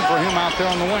much room for him out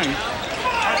there on the wing.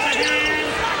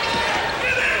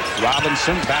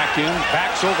 Robinson back in,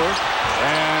 backs over,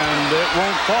 and it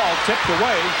won't fall. Tipped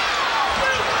away.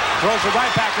 Throws it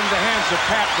right back into the hands of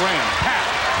Pat Graham. Pat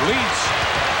leads.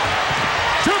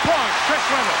 2 points, Chris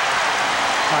Reynolds.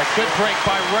 All right, good break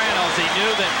by Reynolds. He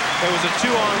knew that there was a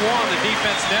 2-on-1. The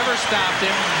defense never stopped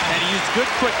him, and he used good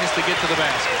quickness to get to the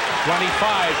basket.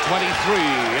 25-23,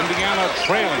 Indiana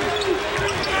trailing.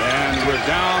 And we're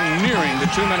down nearing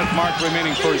the 2-minute mark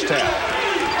remaining first half.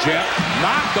 Jet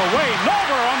knocked away.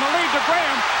 Nover on the lead to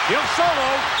Graham. He'll solo.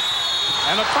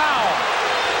 And a foul.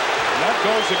 And that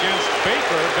goes against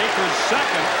Baker. Baker's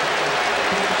second.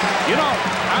 You know,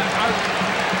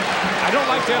 I don't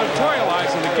like to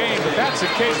editorialize in the game, but that's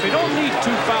a case. They don't need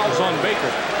 2 fouls on Baker.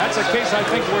 That's a case, I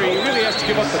think, where he really has to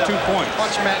give up the 2 points.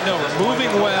 Watch Matt Nover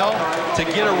moving well to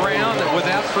get around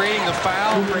without creating the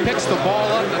foul. Picks the ball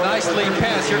up, a nice lead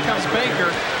pass. Here comes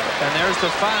Baker, and there's the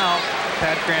foul.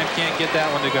 Pat Graham can't get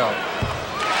that one to go.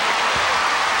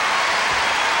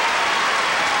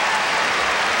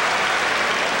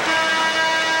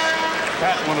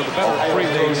 Pat, one of the better free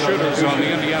throw shooters on the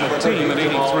Indiana team at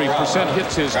 83%,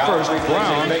 hits his first.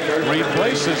 Brown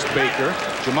replaces Baker.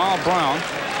 Jamal Brown,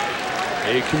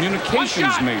 a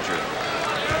communications major.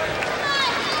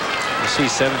 You see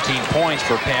 17 points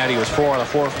for Pat. He was 4 out of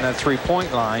 4 from that 3-point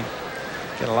line.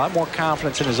 Get a lot more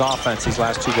confidence in his offense these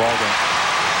last 2 ball games.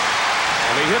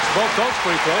 And he hits both those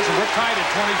free throws, and we're tied at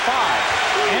 25.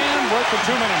 And we're at the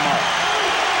 2-minute mark.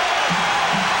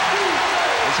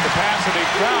 This capacity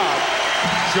crowd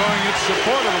showing its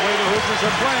support of the way the Hoosiers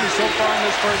are playing so far in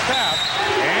this first half.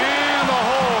 And the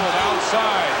hold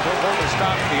outside. Wilbur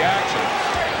stops the action.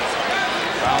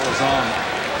 Foul is on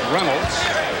Reynolds.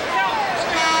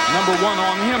 Number 1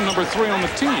 on him, number 3 on the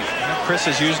team. Chris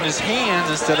is using his hands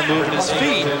instead of moving his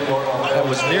feet. That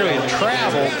was nearly a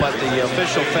travel, but the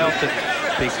official felt that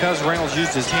because Reynolds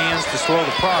used his hands to slow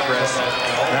the progress,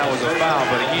 that was a foul.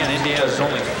 But again, Indiana's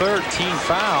only 3rd team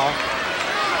foul.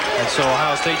 And so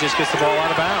Ohio State just gets the ball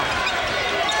out of bounds.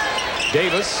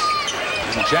 Davis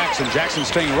and Jackson. Jackson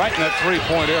staying right in that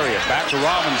 3-point area. Back to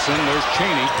Robinson. There's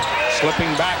Cheney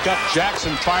slipping back up.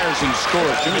 Jackson fires and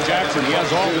scores. Jimmy Jackson, he has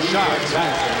all the shots.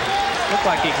 Looked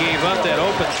like he gave up that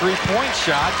open 3-point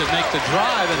shot to make the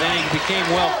drive, and then he became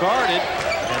well guarded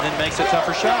and then makes a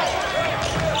tougher shot.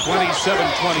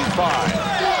 27-25.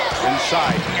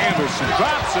 Inside. Anderson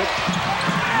drops it.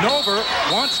 Nover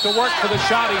wants to work for the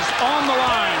shot. He's on the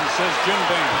line, says Jim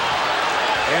Bain.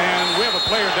 And we have a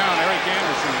player down, Eric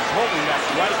Anderson, who's holding that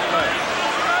right leg.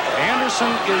 Anderson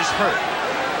is hurt.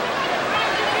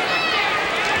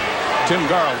 Tim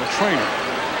Garl, the trainer.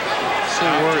 See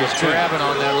where he's grabbing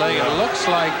on that leg. It looks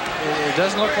like, it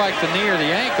doesn't look like the knee or the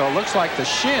ankle. It looks like the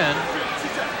shin.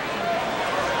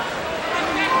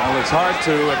 Well, it's hard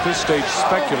to, at this stage,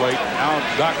 speculate. Now,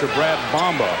 Dr. Brad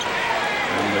Bomba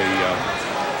and the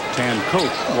Tan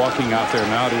coach walking out there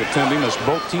now to attend him as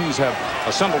both teams have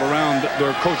assembled around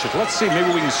their coaches. Let's see,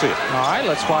 maybe we can see it. All right,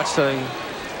 let's watch the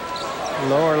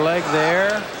lower leg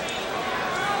there.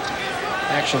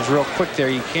 Action's real quick there.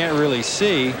 You can't really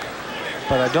see,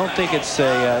 but I don't think it's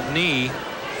a knee.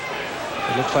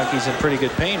 It looks like he's in pretty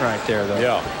good pain right there, though.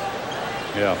 Yeah.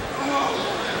 Yeah.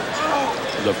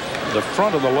 The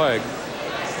front of the leg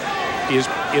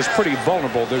is pretty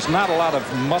vulnerable. There's not a lot of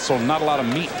muscle, not a lot of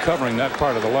meat covering that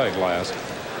part of the leg, Laz.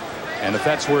 And if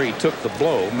that's where he took the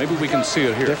blow, maybe we can see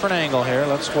it here. Different angle here.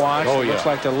 Let's watch. Oh, yeah. Looks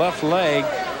like the left leg.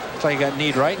 Looks like he got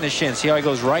kneed right in the shin. See how he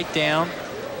goes right down,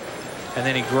 and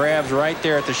then he grabs right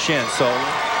there at the shin. So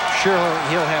sure,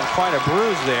 he'll have quite a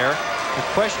bruise there. The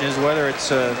question is whether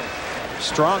it's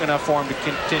strong enough for him to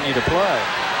continue to play.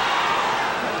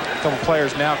 A couple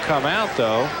players now come out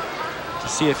though to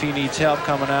see if he needs help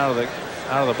coming out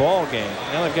of the ball game.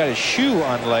 Now they've got his shoe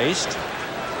unlaced.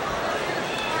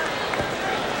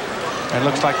 It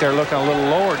looks like they're looking a little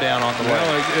lower down on the leg.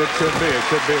 Well, it could be. It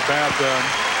could be a bad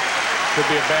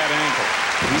ankle.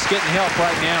 He's getting help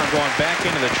right now and going back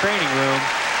into the training room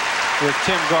with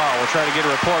Tim Garr. We'll try to get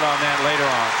a report on that later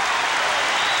on.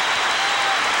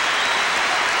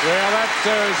 Well, that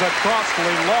is a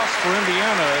costly loss for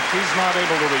Indiana if he's not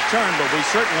able to return, but we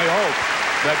certainly hope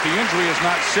that the injury is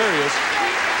not serious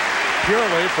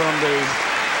purely from the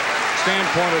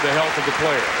standpoint of the health of the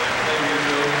player.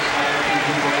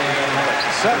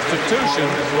 Substitution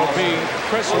will be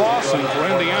Chris Lawson for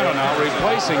Indiana now,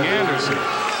 replacing Anderson.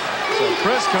 So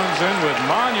Chris comes in with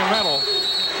monumental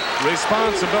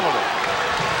responsibility.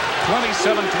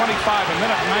 27-25, a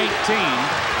minute 19.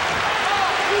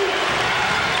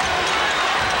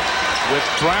 With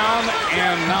Brown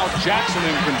and now Jackson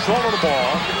in control of the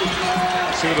ball.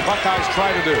 See what the Buckeyes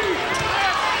try to do.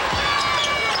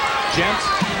 Gent.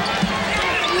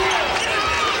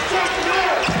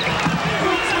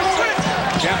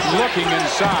 Gent looking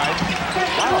inside.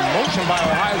 A lot of motion by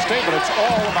Ohio State, but it's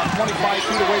all about 25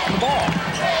 feet away from the ball.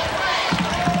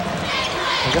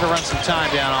 We're going to run some time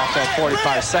down off that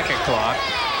 45-second clock.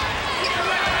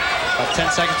 About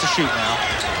 10 seconds to shoot now.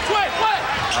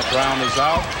 Now Brown is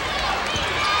out.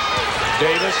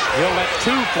 Davis, he'll let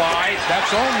two fly. That's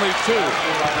only two.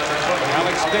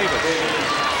 Alex Davis.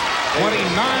 29-25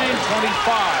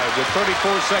 with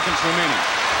 34 seconds remaining.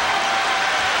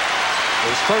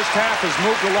 His first half has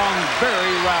moved along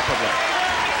very rapidly.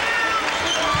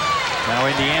 Now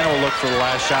Indiana will look for the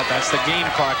last shot. That's the game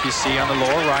clock you see on the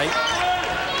lower right.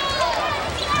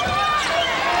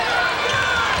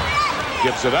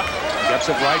 Gives it up, gets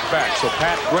it right back. So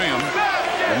Pat Graham,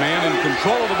 the man in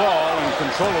control of the ball, in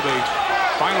control of the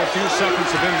final few seconds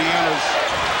of Indiana's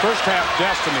first half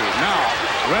destiny. Now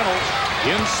Reynolds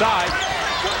inside,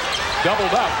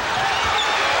 doubled up.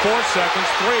 4 seconds,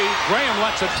 3. Graham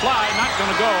lets it fly, not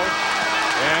going to go.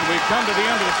 And we come to the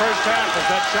end of the first half as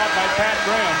that shot by Pat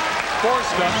Graham,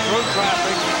 forced up through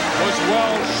traffic, was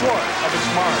well short of its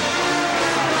mark.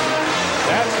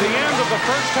 That's the end of the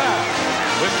first half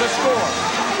with the score.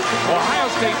 Ohio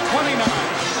State 29,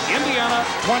 Indiana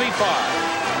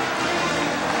 25.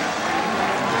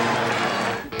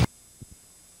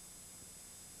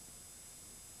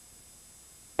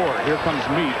 Here comes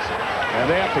Meeks, and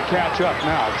they have to catch up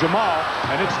now. Jamal,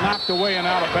 and it's knocked away and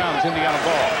out of bounds. Indiana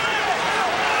ball.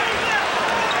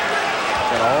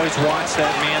 But always watch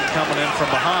that man coming in from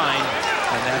behind,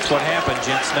 and that's what happened.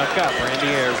 Gent snuck up.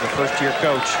 Randy Ayers, the first-year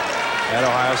coach at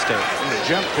Ohio State.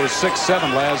 Gent for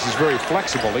 6'7", Laz, is very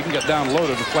flexible. He can get down low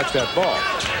to deflect that ball.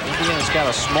 Indiana's got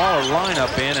a smaller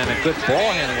lineup in and a good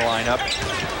ball-handling lineup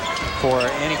for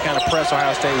any kind of press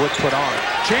Ohio State would put on.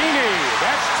 Cheney,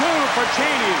 that's 2 for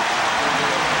Cheney.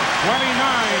 29-27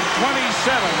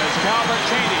 as Calvert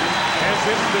Cheney has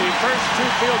hit the first 2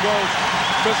 field goals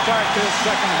to start this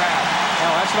second half.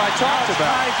 Well, that's what I talked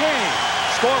about. Tie game.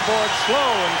 Scoreboard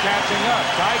slow and catching up.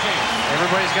 Tie game.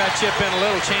 Everybody's got to chip in a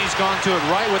little. Cheney's gone to it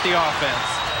right with the offense.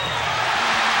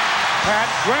 Pat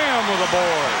Graham with a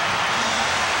board.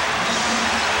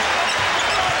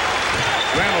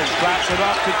 Reynolds drops it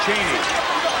off to Cheney.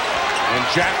 And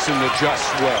Jackson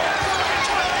adjusts well.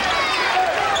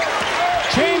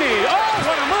 Cheney, oh,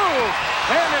 what a move!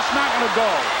 And it's not going to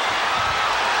go.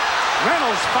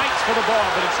 Reynolds fights for the ball,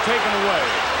 but it's taken away.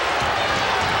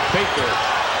 Baker.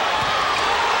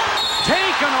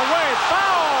 Taken away,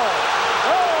 foul!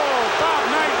 Oh, Bob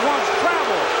Knight wants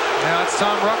travel. Now it's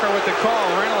Tom Rucker with the call.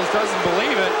 Reynolds doesn't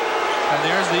believe it. And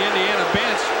there's the Indiana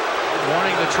bench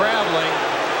wanting the traveling.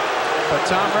 But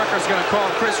Tom Rucker's going to call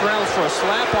Chris Reynolds for a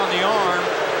slap on the arm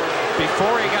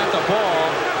before he got the ball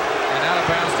and out of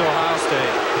bounds to Ohio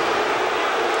State.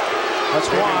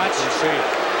 Let's watch.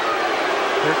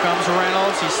 Here comes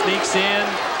Reynolds. He sneaks in.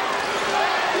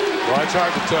 Well, it's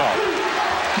hard to tell.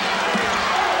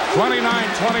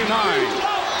 29-29.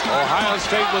 Ohio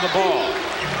State with the ball.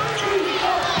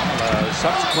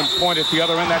 Subsequent point at the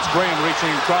other end. That's Graham reaching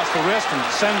across the wrist and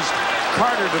sends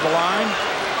Carter to the line.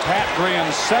 Pat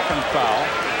Graham's second foul.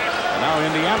 And now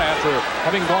Indiana, after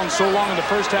having gone so long in the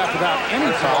first half without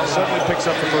any foul, suddenly picks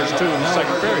up the first two in the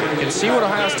second period. You can see what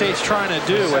Ohio State's trying to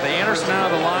do. With Anderson out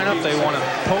of the lineup, they want to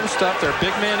post up their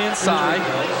big man inside.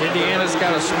 Indiana's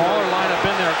got a smaller lineup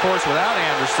in there, of course, without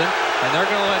Anderson. And they're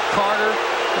going to let Carter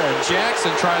and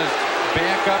Jackson try to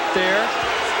back up there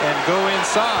and go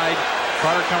inside.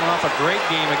 Carter coming off a great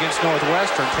game against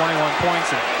Northwestern, 21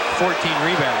 points and 14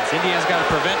 rebounds. Indiana's got to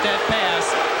prevent that pass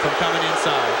from coming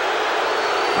inside.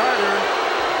 Carter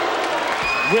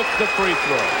with the free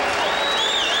throw.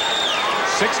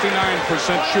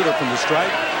 69% shooter from the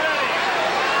stripe.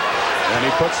 And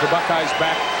he puts the Buckeyes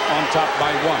back on top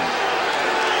by one.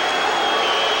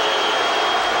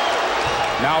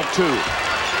 Now two.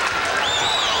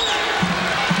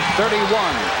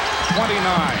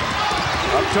 31-29.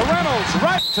 Up to Reynolds,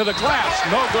 right to the glass.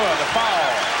 No good, a foul.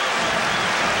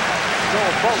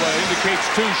 Joel Boa indicates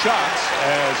two shots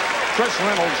as Chris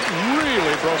Reynolds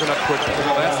really broken up quickly.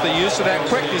 Well, that's the use of that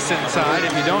quickness inside.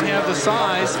 If you don't have the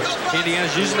size,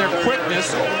 Indiana's using their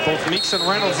quickness. Both Meeks and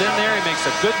Reynolds in there. He makes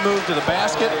a good move to the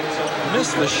basket.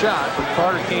 Missed the shot, but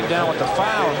Carter came down with the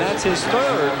foul, and that's his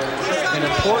third. An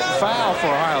important foul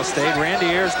for Ohio State. Randy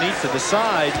Ayers needs to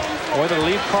decide whether to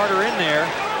leave Carter in there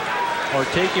or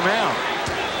take him out.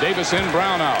 Davis in,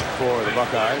 Brown out for the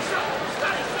Buckeyes.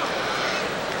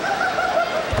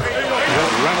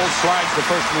 Reynolds slides the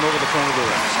first one over the front of the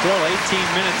rim. Still 18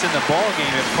 minutes in the ball game.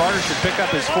 If Carter should pick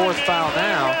up his fourth foul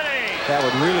now, that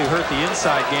would really hurt the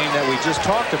inside game that we just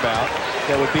talked about.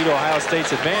 That would be to Ohio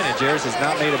State's advantage. Ayers has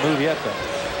not made a move yet, though.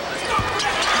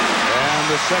 And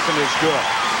the second is good.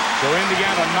 So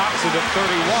Indiana knocks it at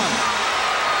 31.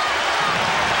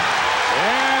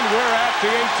 And we're at the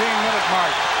 18-minute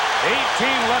mark. 18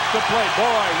 left to play.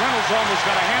 Boy, Reynolds almost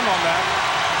got a hand on that.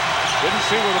 Didn't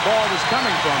see where the ball was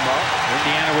coming from, though.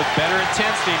 Indiana with better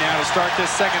intensity now to start this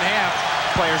second half.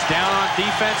 Players down on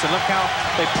defense, and look how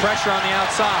they pressure on the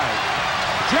outside.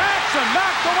 Jackson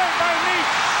knocked away by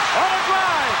Meeks on a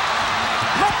drive.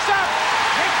 Looks up,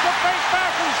 makes the fake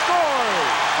back and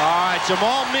scores. All right,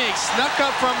 Jamal Meeks snuck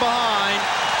up from behind,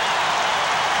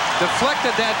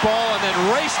 deflected that ball, and then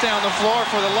raced down the floor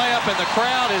for the layup, and the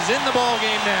crowd is in the ball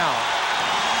game now.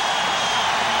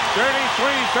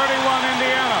 33-31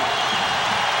 Indiana.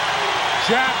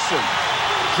 Jackson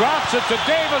drops it to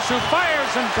Davis, who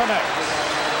fires and connects.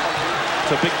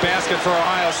 It's a big basket for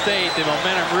Ohio State. The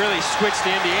momentum really switched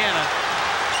to Indiana.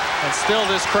 And still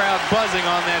this crowd buzzing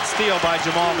on that steal by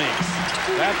Jamal Meeks.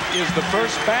 That is the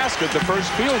first basket, the first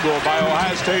field goal by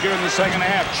Ohio State here in the second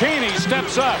half. Cheney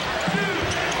steps up.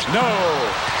 No.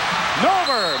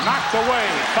 Nover knocked away.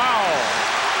 Foul.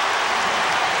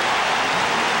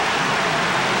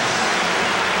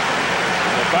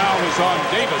 The foul is on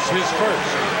Davis, his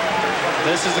first.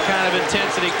 This is the kind of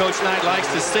intensity Coach Knight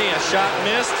likes to see. A shot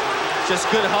missed, just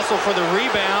good hustle for the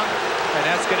rebound, and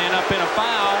that's going to end up in a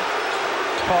foul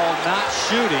called not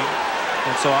shooting.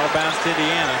 And so out of bounds to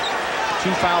Indiana.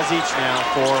 2 fouls each now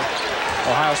for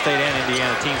Ohio State and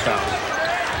Indiana team fouls.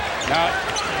 Now,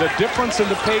 the difference in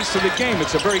the pace of the game,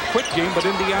 it's a very quick game, but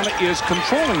Indiana is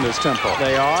controlling this tempo.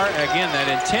 They are. Again, that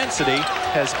intensity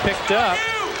has picked up.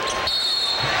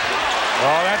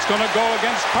 Oh, that's going to go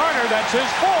against Carter. That's his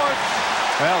fourth.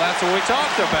 Well, that's what we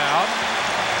talked about.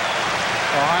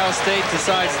 Ohio State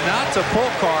decides not to pull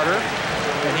Carter,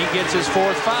 and he gets his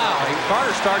fourth foul.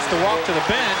 Carter starts to walk to the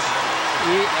bench,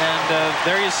 and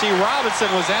there you see Robinson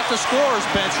was at the scorer's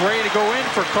bench ready to go in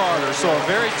for Carter. So a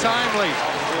very timely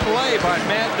play by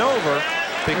Matt Nover,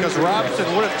 because Robinson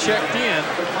would have checked in.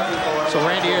 So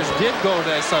Randy Ayers did go to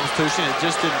that substitution. It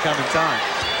just didn't come in time.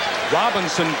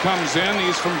 Robinson comes in.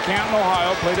 He's from Canton,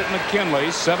 Ohio, played at McKinley,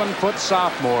 7-foot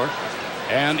sophomore,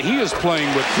 and he is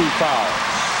playing with 2 fouls.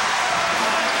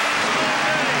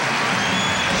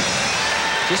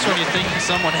 Just when you think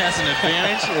someone has an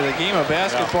advantage in the game of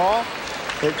basketball,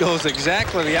 it goes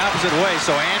exactly the opposite way.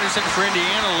 So Anderson for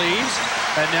Indiana leaves,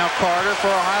 and now Carter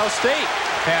for Ohio State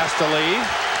has to leave.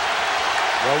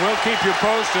 Well, we'll keep you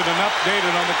posted and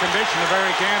updated on the condition of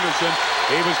Eric Anderson.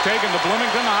 He was taken to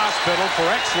Bloomington Hospital for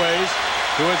x-rays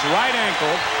to his right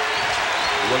ankle.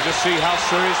 We'll just see how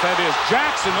serious that is.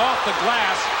 Jackson off the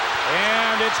glass,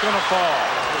 and it's going to fall.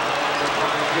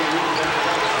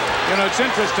 You know, it's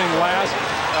interesting, Laz.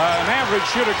 An average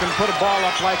shooter can put a ball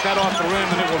up like that off the rim,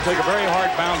 and it will take a very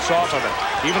hard bounce off of it,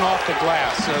 even off the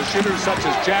glass. Shooters such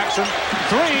as Jackson,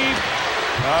 3.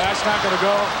 That's not going to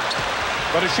go.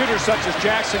 But a shooter such as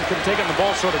Jackson can take it and the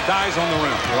ball sort of dies on the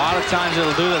rim. A lot of times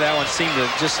it'll do that. That one seemed to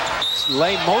just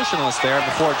lay motionless there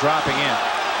before dropping in.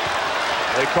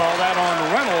 They call that on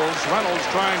Reynolds. Reynolds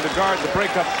trying to guard the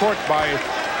breakup court by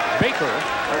Baker.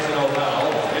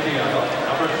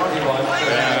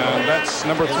 And that's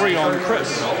number 3 on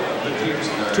Chris. 2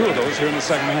 of those here in the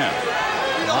second half.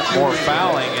 A lot more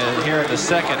fouling here in the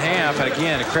second half. And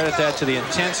again, to credit that to the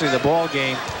intensity of the ball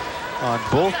game on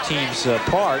both teams'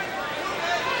 part.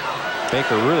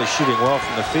 Baker really shooting well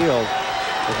from the field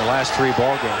in the last 3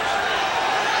 ball games.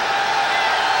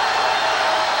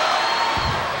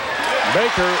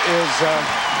 Baker is a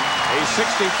 63%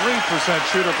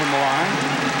 shooter from the line.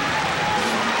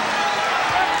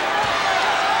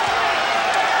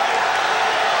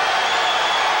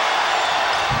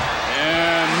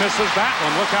 And misses that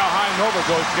one. Look how high Nova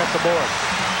goes to get the board.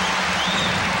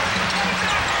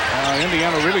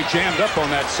 Indiana really jammed up on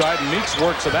that side, and Meeks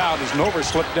works it out as Nova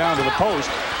slipped down to the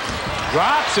post.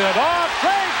 Drops it off.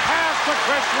 Great pass to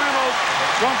Chris Reynolds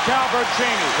from Calvert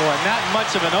Cheney. Boy, not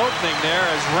much of an opening there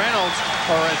as Reynolds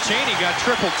or Cheney got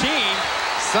triple teamed.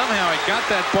 Somehow he got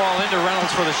that ball into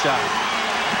Reynolds for the shot.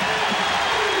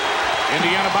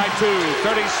 Indiana by 2,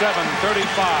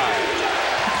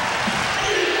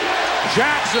 37-35.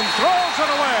 Jackson throws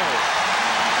it away.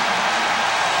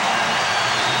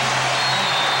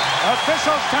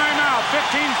 Officials timeout.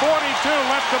 15:42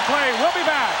 left to play. We'll be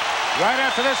back right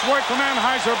after this word from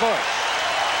Anheuser-Busch.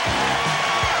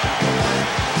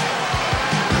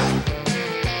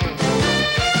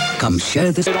 Come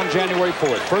share this. On January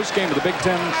 4th, first game of the Big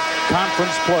Ten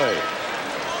Conference play.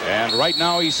 And right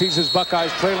now he sees his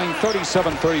Buckeyes trailing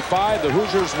 37-35. The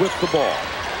Hoosiers with the ball.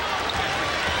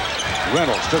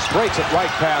 Reynolds just breaks it right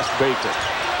past Baker.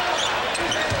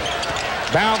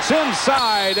 Bounce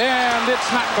inside, and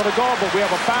it's not going to go, but we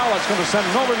have a foul that's going to send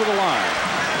Nova to the line.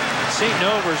 St.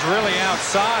 Nover's really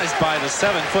outsized by the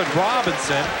 7-foot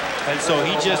Robinson, and so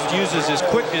he just uses his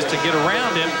quickness to get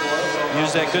around him,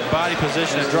 use that good body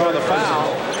position and draw the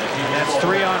foul. And that's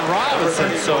 3 on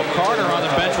Robinson, so Carter on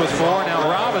the bench with 4. Now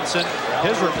Robinson,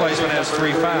 his replacement, has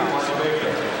 3 fouls.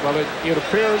 Well, it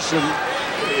appears, and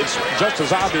it's just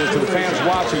as obvious to the fans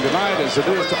watching tonight as it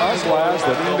is to us, Laz,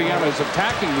 that Indiana is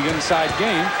attacking the inside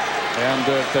game. And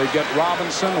if they get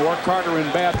Robinson or Carter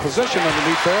in bad position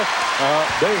underneath there,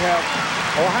 they have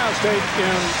Ohio State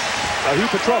in a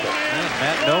heap of trouble. And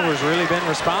Matt Nover's really been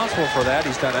responsible for that.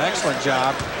 He's done an excellent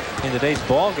job in today's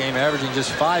ball game, averaging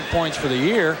just 5 points for the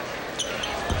year.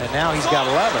 And now he's got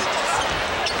 11.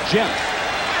 Gent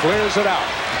clears it out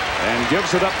and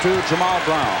gives it up to Jamal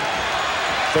Brown.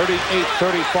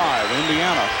 38-35,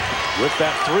 Indiana with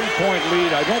that 3-point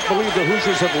lead. I don't believe the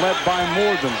Hoosiers have led by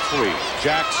more than 3.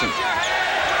 Jackson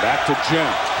back to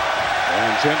Gent.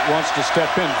 And Gent wants to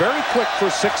step in. Very quick for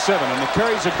 6'7", and it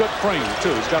carries a good frame,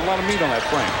 too. He's got a lot of meat on that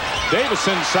frame. Davis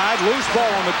inside, loose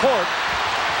ball on the court.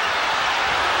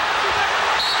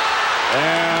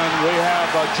 And we have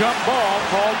a jump ball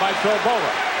called by Phil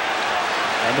Bova.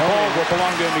 And the ball will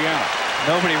belong to Indiana.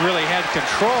 Nobody really had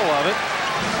control of it.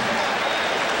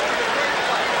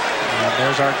 And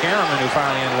there's our Garriman who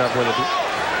finally ended up with it.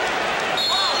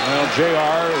 Well,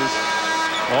 JR is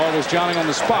always Johnny on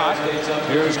the spot.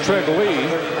 Here's Trigg Lee.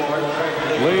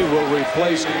 Lee will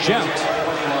replace Gent.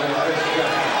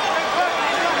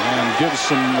 And gives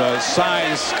some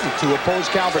size to oppose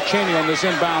Calvert Cheney on this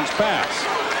inbounds pass.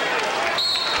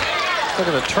 Look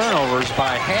at the turnovers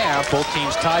by half. Both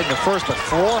teams tied in the first, but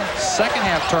 4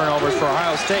 second-half turnovers for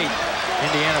Ohio State.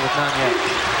 Indiana with none yet.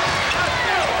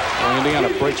 Well, Indiana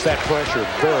breaks that pressure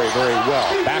very, very well.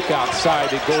 Back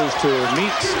outside, it goes to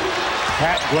Meeks.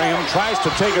 Pat Graham tries to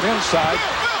take it inside.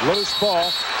 Loose ball.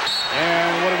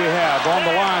 And what do we have? On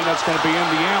the line, that's going to be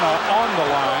Indiana on the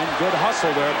line. Good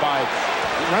hustle there by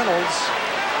Reynolds.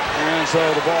 And so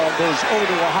the ball goes over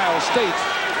to Ohio State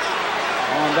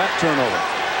on that turnover.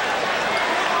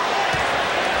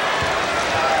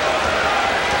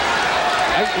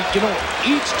 You know,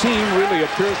 each team really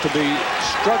appears to be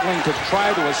struggling to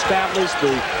try to establish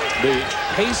the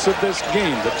pace of this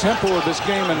game, the tempo of this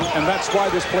game, and that's why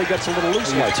this play gets a little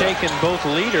loose. You've taken both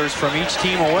leaders from each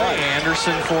team away. Right.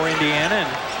 Anderson for Indiana,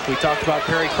 and we talked about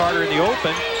Perry Carter in the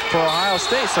open for Ohio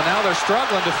State. So now they're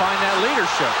struggling to find that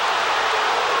leadership.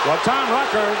 Well, Tom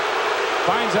Rucker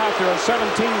finds out there are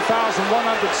 17,178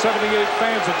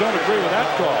 fans that don't agree with that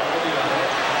call.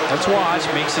 Let's watch.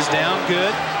 Meeks is down good.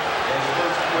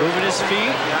 Moving his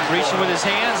feet, reaching with his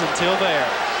hands until there.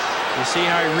 You see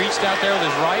how he reached out there with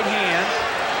his right hand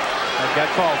and got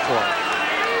called for.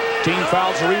 Team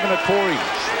fouls are even at 4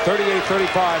 each.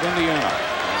 38-35 Indiana.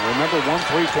 And remember, 1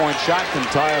 3-point shot can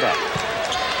tie it up.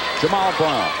 Jamal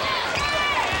Brown.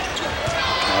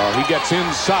 He gets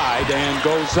inside and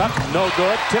goes up. No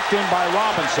good. Tipped in by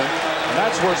Robinson. And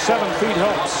that's where 7 feet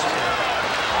helps.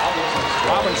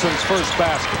 Robinson's first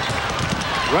basket.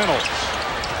 Reynolds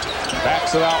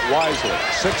backs it out wisely.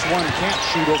 6'1", can't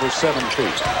shoot over 7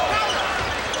 feet.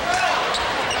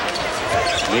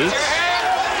 Meeks.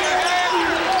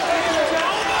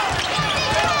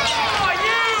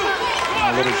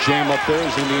 A little jam up there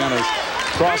as Indiana's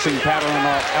crossing pattern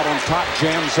out on top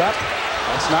jams up.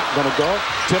 That's not going to go.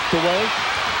 Tipped away.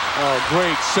 Oh,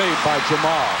 great save by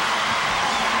Jamal.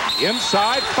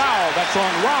 Inside foul. That's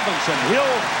on Robinson.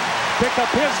 He'll pick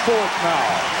up his 4th now.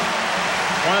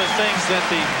 One of the things that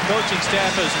the coaching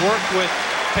staff has worked with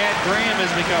Pat Graham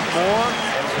has become more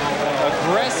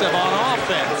aggressive on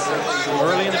offense.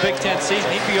 Early in the Big Ten season,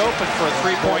 he'd be open for a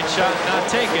 3-point shot, not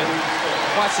taken.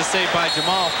 Watch the save by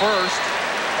Jamal first.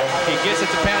 He gets it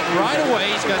to Patton right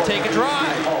away. He's going to take a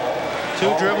drive.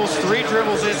 2 dribbles, 3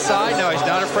 dribbles inside. Now he's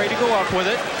not afraid to go up with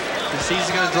it. He sees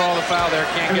he's going to draw the foul there.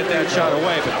 Can't get that shot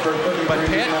away. But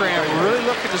Pat Graham really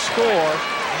looking to score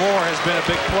more has been a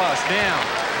big plus. Now,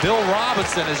 Bill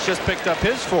Robinson has just picked up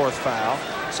his 4th foul.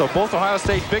 So both Ohio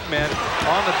State big men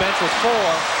on the bench with 4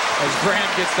 as Graham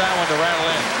gets that one to rattle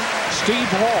in. Steve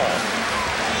Hall,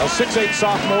 a 6'8"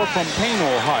 sophomore from Payne,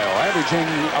 Ohio, averaging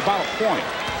about a point.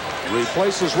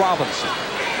 Replaces Robinson.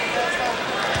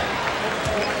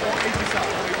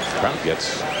 Crowd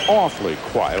gets awfully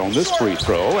quiet on this free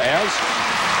throw as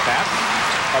Pat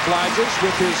obliges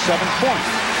with his 7th point.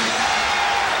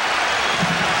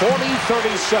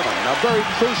 40-37, a very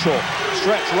crucial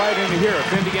stretch right in here.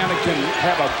 If Indiana can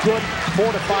have a good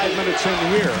 4 to 5 minutes in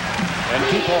here and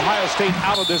keep Ohio State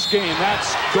out of this game,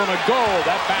 that's going to go.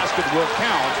 That basket will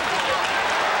count.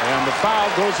 And the foul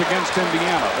goes against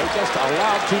Indiana. They just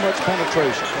allowed too much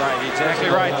penetration. Right, exactly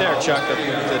right there, Chuck.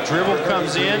 The dribble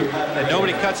comes in, and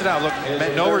nobody cuts it out. Look,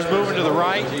 Nover's moving to the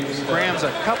right. Graham's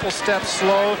a couple steps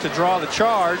slow to draw the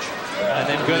charge, and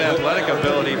then good athletic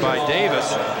ability by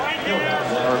Davis.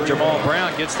 Or Jamal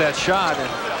Brown gets that shot, and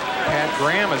Pat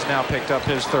Graham has now picked up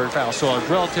his 3rd foul. So a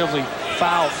relatively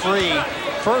foul-free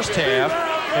first half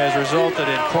has resulted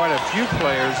in quite a few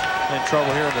players in trouble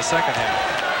here in the second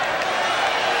half.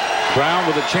 Brown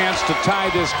with a chance to tie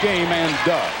this game, and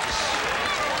does.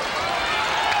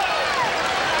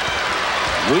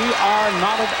 We are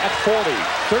knotted at 40.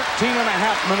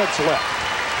 13.5 minutes left.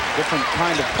 Different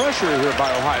kind of pressure here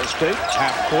by Ohio State.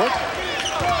 Half court.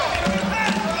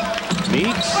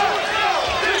 Meeks.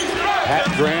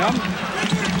 Pat Graham.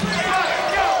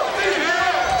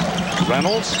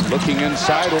 Reynolds looking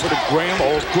inside over to Graham.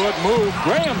 Oh, good move.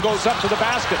 Graham goes up to the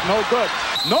basket. No good.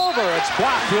 Nover, it's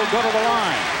blocked. He'll go to the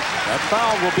line. That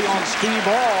foul will be on Steve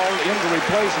Hall in to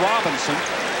replace Robinson.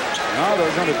 Now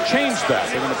they're going to change that.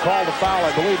 They're going to call the foul,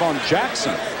 I believe, on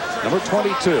Jackson, number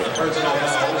 22.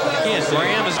 Again,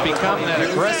 Graham has become that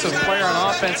aggressive player on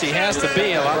offense he has to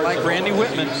be, a lot like Randy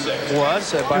Whitman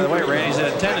was. By the way, Randy's in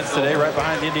attendance today right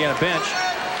behind the Indiana bench.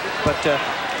 But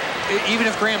even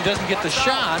if Graham doesn't get the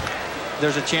shot,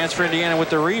 there's a chance for Indiana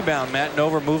with the rebound. Matt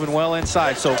Nover moving well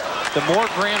inside. So the more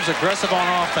Graham's aggressive on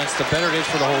offense, the better it is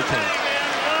for the whole team.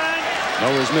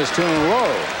 Nover's missed 2 in a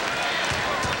row.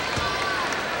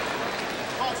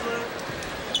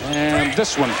 And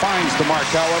this one finds the mark,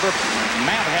 however.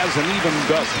 Matt has an even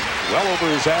dozen. Well over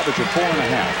his average of 4.5.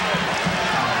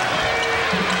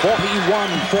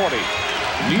 41-40.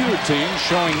 Neither team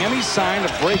showing any sign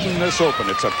of breaking this open.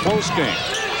 It's a close game.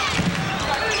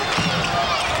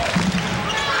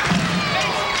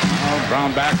 Oh,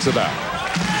 Brown backs it up.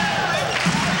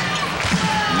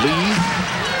 Lee,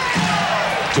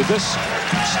 to this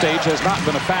stage, has not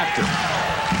been a factor.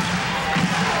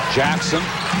 Jackson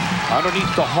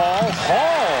underneath the Hall.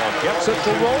 Hall gets it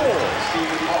to roll.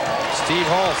 Steve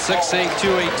Hall, 6'8",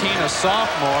 218, a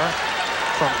sophomore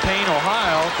from Payne,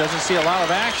 Ohio. Doesn't see a lot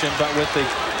of action, but with the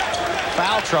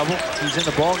foul trouble, he's in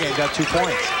the ballgame, got 2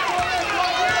 points.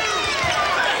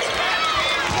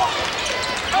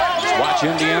 Let's watch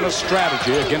Indiana's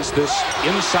strategy against this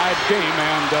inside game,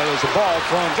 and there's a ball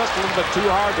thrown just a little bit too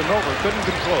hard to Nover. Couldn't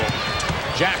control.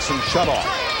 Jackson shut off.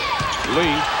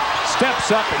 Lee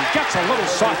steps up and gets a little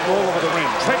soft roll over the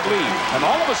rim. Trent Lee, and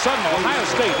all of a sudden Ohio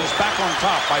State is back on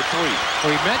top by 3.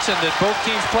 We mentioned that both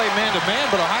teams play man-to-man,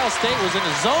 but Ohio State was in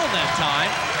the zone that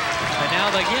time. And now,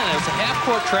 again, it's a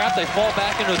half-court trap. They fall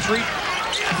back into a 3-2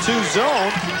 zone,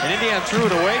 and Indiana threw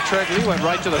it away. Trent Lee went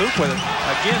right to the hoop with it.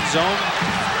 Again, zone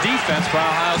defense by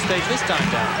Ohio State this time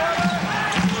down.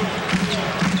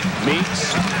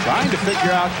 Meeks trying to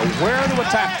figure out where to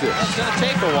attack this. It's going to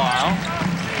take a while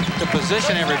to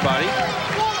position everybody.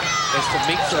 It's to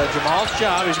Meeks, Jamal's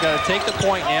job. He's got to take the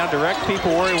point now, direct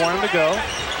people where he wanted to go.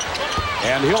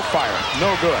 And he'll fire. No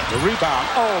good. The rebound.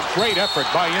 Oh, great effort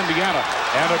by Indiana.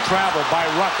 And a travel by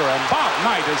Rucker. And Bob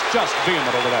Knight is just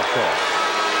vehement over that call.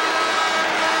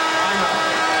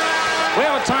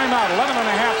 a timeout.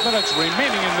 11.5 minutes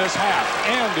remaining in this half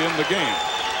and in the game.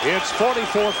 It's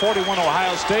 44-41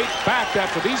 Ohio State. Back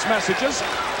after these messages.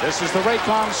 This is the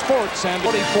Raycom Sports, and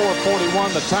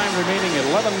 44-41, the time remaining at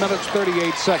 11 minutes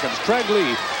 38 seconds. Treg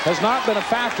Lee has not been a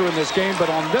factor in this game, but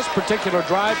on this particular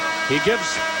drive, he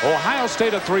gives Ohio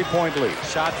State a 3-point lead.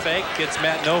 Shot fake, gets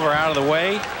Matt Nover out of the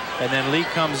way, and then Lee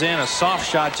comes in. A soft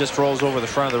shot just rolls over the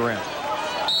front of the rim.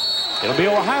 It'll be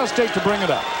Ohio State to bring it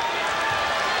up.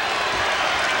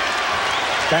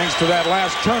 Thanks to that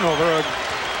last turnover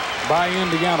by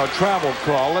Indiana, travel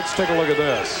call. Let's take a look at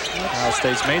this. Ohio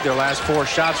State's made their last 4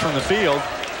 shots from the field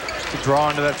to draw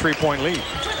into that 3-point lead.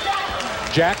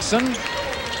 Jackson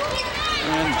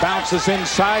and bounces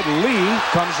inside. Lee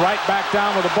comes right back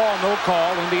down with the ball. No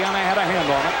call. Indiana had a hand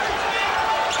on it.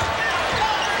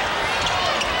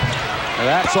 And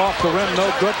that's off the rim.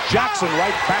 No good. Jackson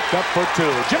right back up for 2.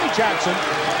 Jimmy Jackson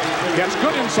gets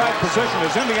good inside position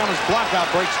as Indiana's blockout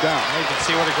breaks down. You can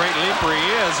see what a great leaper he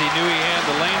is. He knew he had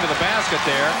the lane to the basket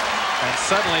there. And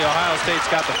suddenly Ohio State's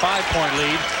got the 5-point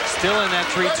lead. Still in that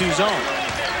 3-2 zone.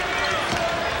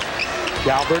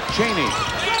 Galbert Cheney.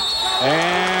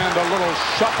 And a little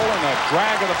shuffle and a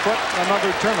drag of the foot.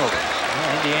 Another turnover. Well,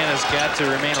 Indiana's got to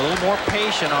remain a little more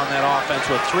patient on that offense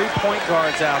with 3 point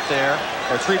guards out there,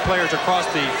 or 3 players across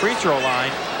the free throw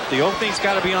line. The opening's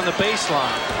got to be on the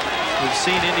baseline. We've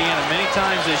seen Indiana many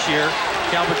times this year,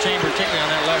 Galbert Cheney particularly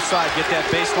on that left side, get that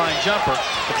baseline jumper.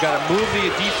 They've got to move the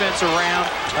defense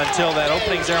around until that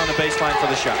opening's there on the baseline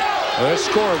for the shot. This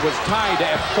score was tied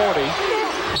at 40.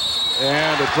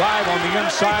 And a drive on the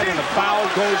inside, and a foul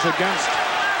goes against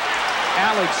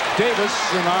Alex Davis,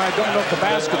 and I don't know if the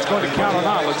basket's going to count or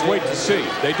not. Let's wait to see.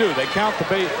 They do. They count the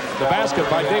basket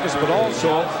by Davis, but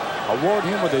also award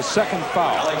him with his 2nd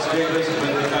foul.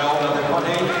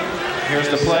 Here's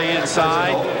the play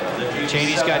inside.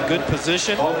 Cheney's got good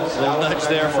position. A little nudge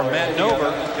there from Matt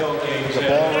Nover. The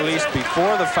ball released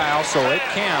before the foul, so it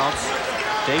counts.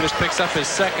 Davis picks up his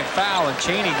 2nd foul, and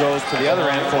Cheney goes to the other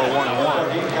end for a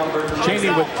 1-and-1. Cheney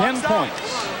with 10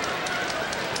 points.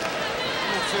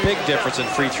 Big difference in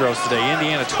free throws today.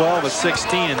 Indiana 12 of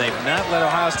 16, and they've not let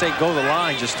Ohio State go the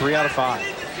line, just 3 out of 5.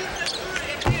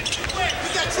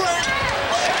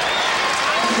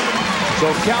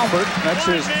 So Galbert, that's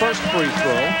his first free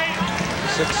throw.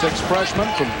 6'6" freshman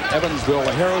from Evansville,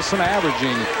 Harrison,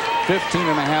 averaging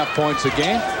 15.5 points a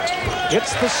game.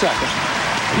 It's the 2nd.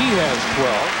 He has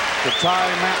 12 to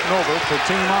tie Matt Nover for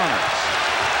team honors.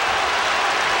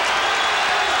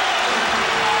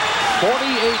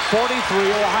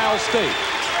 48-43 Ohio State.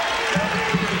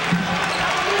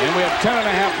 And we have 10.5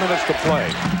 minutes to play.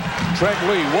 Treg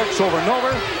Lee works over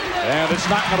Nover, and it's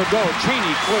not going to go.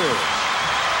 Cheney clears.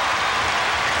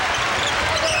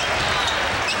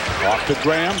 Off to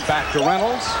Graham, back to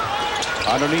Reynolds.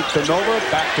 Underneath to Nover,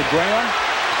 back to Graham.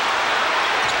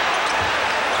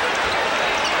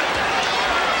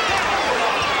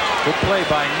 Good play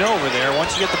by Nover there.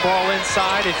 Once you get the ball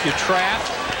inside, if you trap,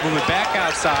 move it back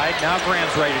outside. Now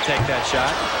Graham's ready to take that shot.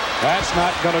 That's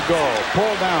not going to go.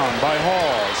 Pulled down by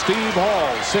Hall. Steve Hall,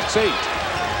 6'8".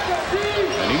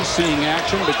 And he's seeing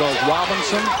action because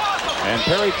Robinson and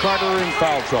Perry Carter are in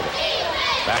foul trouble.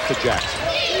 Back to Jackson.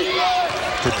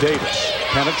 To Davis.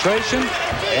 Penetration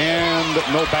and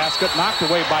no basket. Knocked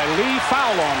away by Lee.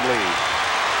 Foul on Lee.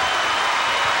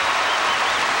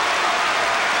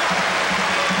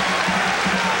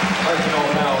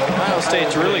 Ohio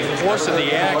State's really forcing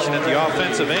the action at the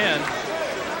offensive end.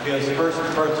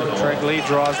 Treg Lee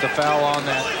draws the foul on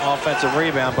that offensive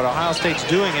rebound, but Ohio State's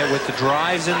doing it with the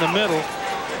drives in the middle,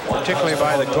 particularly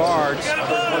by the guards.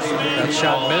 That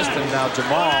shot missed, and now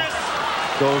Jamal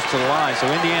goes to the line. So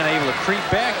Indiana able to creep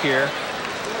back here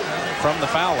from the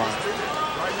foul line.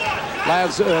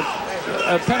 Lads,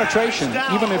 penetration,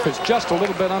 even if it's just a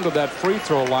little bit under that free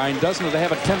throw line, doesn't it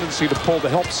have a tendency to pull the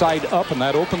help side up, and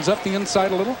that opens up the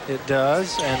inside a little? It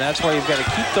does, and that's why you've got to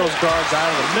keep those guards out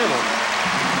of the middle,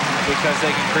 because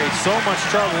they can create so much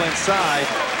trouble inside,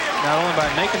 not only by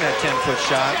making that 10-foot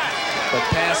shot, but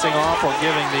passing off or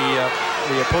giving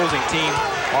the opposing team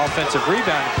offensive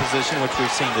rebounding position, which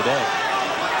we've seen today.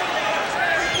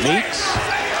 Meeks,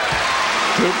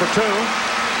 2 for 2.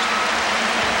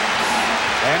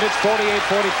 And it's 48-45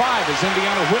 as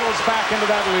Indiana whittles back into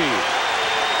that lead.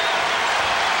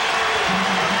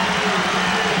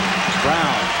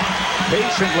 Brown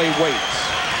patiently waits.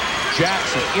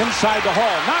 Jackson inside the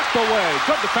Hall, knocked away.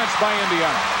 Good defense by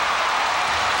Indiana.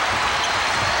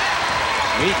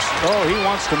 Meeks, oh, he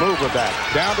wants to move with that.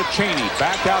 Down to Cheney,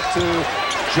 back out to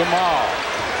Jamal.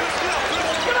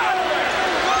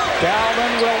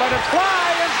 Galvin will let it fly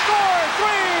and score. 3.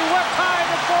 We're tied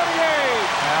at 48.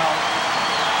 Now,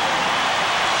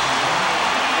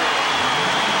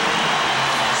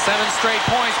 7 straight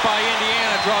points by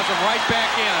Indiana, draws them right back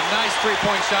in. A nice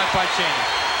three-point shot by Cheney.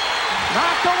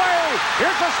 Knocked away.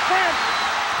 Here's a sprint.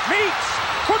 Meets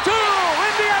for two.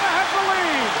 Indiana has the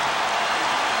lead.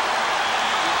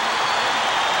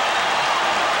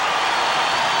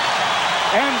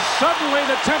 And suddenly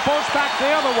the tempo's back the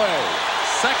other way.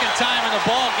 Second time in the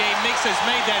ball game, Meeks has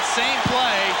made that same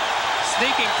play,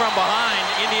 sneaking from behind.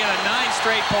 Indiana 9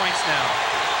 straight points now.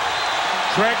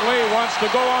 Craig Lee wants to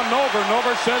go on Nover.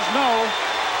 Nover says no.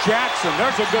 Jackson,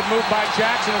 there's a good move by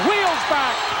Jackson. Wheels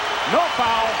back. No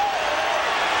foul.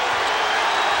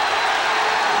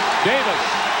 Davis.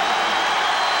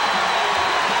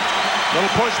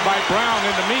 Little push by Brown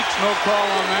into Meeks. No call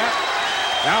on that.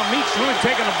 Now Meeks really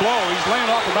taking a blow. He's laying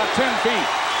off about 10 feet.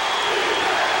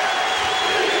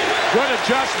 Good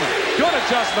adjustment. Good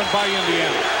adjustment by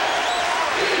Indiana.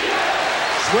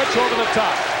 Switch over the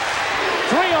top.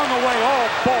 3 on the way. Oh,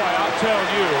 boy, I'll tell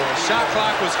you. The shot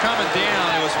clock was coming down.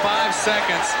 It was 5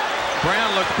 seconds.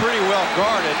 Brown looked pretty well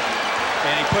guarded,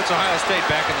 and he puts Ohio State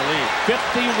back in the lead.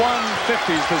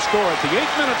 51-50 is the score at the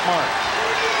 8-minute mark.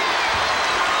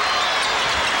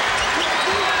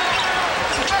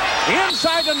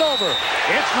 Inside to Nover.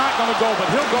 It's not going to go,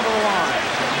 but he'll go to the line.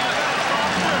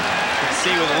 See,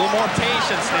 with a little more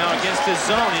patience now against his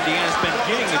zone, Indiana's been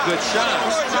getting the good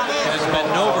shots. And it's been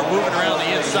Nover moving around the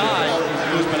inside,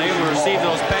 who's been able to receive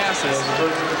those passes.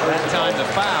 That time the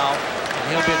foul, and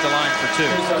he'll be at the line for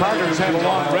 2. Carter's had a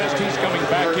long rest. He's coming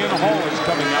back in. Hall is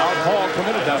coming out. Hall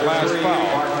committed that last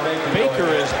foul. Baker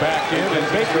is back in, and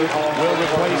Baker will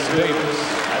replace Davis.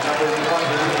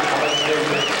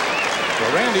 So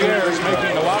Randy Ayers is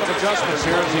making a lot of adjustments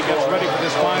here as he gets ready for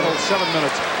this final 7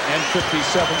 minutes and 56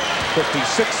 seconds.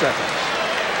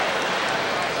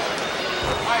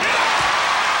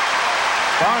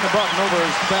 Far and above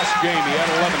Nover's best game. He had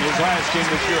 11. His last game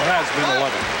this year has been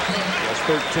 11. He has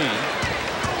 13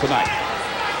 tonight.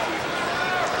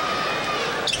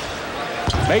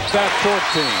 Make that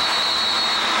 14.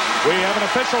 We have an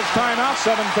official's timeout.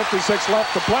 7:56 left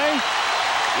to play.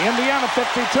 Indiana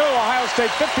 52, Ohio State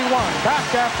 51. Back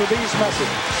after these messages.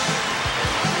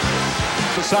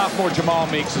 The sophomore Jamal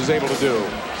Meeks is able to do.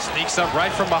 Sneaks up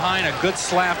right from behind. A good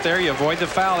slap there. You avoid the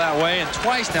foul that way. And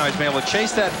twice now he's been able to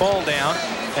chase that ball down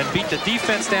and beat the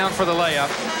defense down for the layup.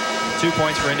 2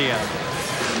 points for Indiana.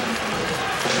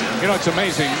 You know, it's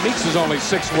amazing. Meeks is only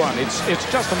 6'1". It's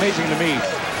just amazing to me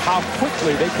how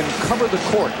quickly they can cover the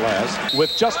court, Laz,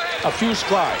 with just a few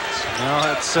strides. You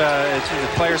know, the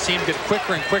players seem to get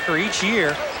quicker and quicker each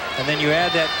year, and then you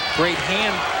add that great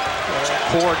hand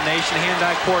coordination,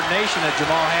 hand-eye coordination that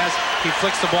Jamal has. He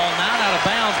flicks the ball not out of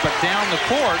bounds, but down the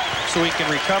court so he can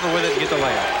recover with it and get the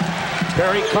layup.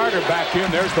 Barry Carter back in.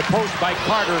 There's the post by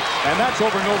Carter, and that's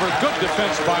over Nover. Good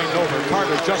defense by Nover.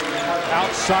 Carter just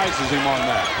outsizes him on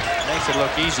that. Makes it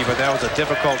look easy, but that was a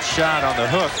difficult shot on the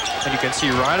hook, and you can see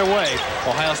right away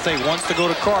Ohio State wants to go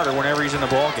to Carter whenever he's in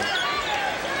the ballgame.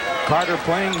 Carter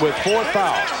playing with 4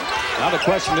 fouls. Now the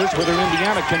question is whether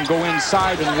Indiana can go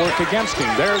inside and work against him.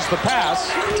 There's the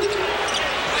pass.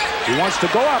 He wants to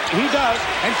go up. He does,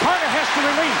 and Carter has to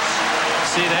release.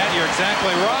 See that? You're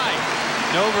exactly right.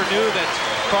 Nover knew that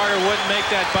Carter wouldn't make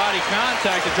that body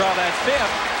contact to draw that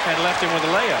 5th and left him with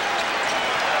a layup.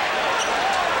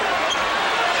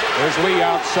 There's Lee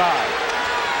outside.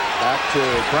 Back to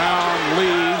Brown,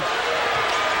 Lee,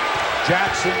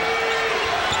 Jackson,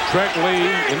 Craig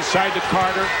Lee inside to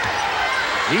Carter.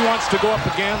 He wants to go up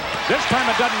again. This time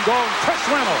it doesn't go. Chris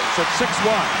Reynolds at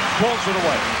 6'1" pulls it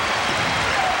away.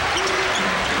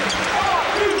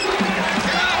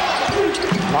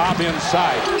 Bob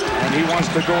inside, and he wants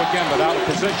to go again, but out of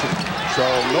position. So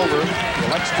Nover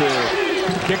elects to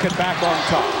kick it back on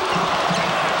top.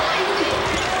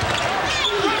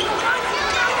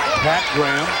 Pat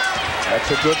Graham,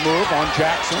 that's a good move on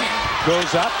Jackson.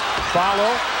 Goes up, follow,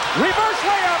 reverse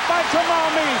layup by Jamal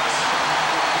Meeks.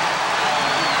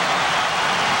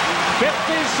 56-53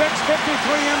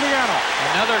 Indiana.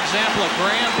 Another example of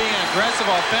Graham being aggressive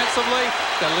offensively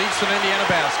that leads to an Indiana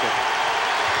basket.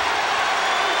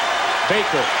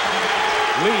 Baker,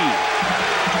 Lee,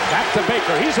 back to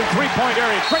Baker. He's in three-point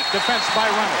area. Great defense by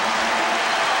Reynolds.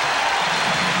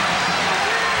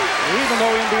 Even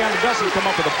though Indiana doesn't come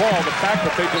up with the ball, the fact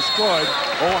that they destroyed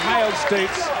Ohio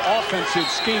State's offensive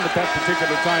scheme at that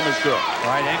particular time is good.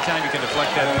 Right, anytime you can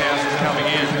deflect that pass from coming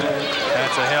in,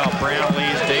 that's a help. Brown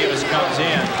leaves, Davis comes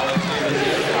in.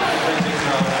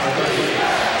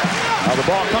 Now the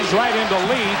ball comes right into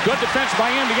Lee. Good defense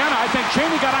by Indiana. I think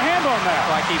Cheney got a hand on that.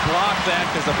 Like he blocked that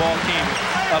because the ball came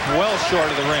up well short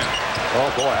of the rim.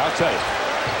 Oh boy, I'll tell you.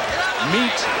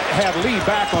 Meeks had Lee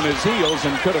back on his heels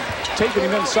and could have taken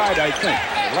him inside, I think.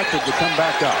 Elected to come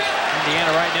back out.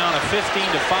 Indiana right now on a 15-5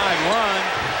 run.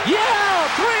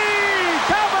 Yeah, three!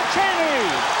 Calvert Cheney!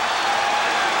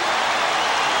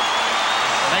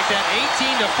 Make that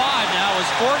 18-5 now.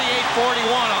 It's 48-41.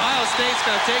 Ohio State's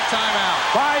going to take timeout.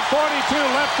 5:42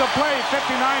 left to play.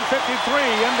 59-53.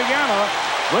 Indiana.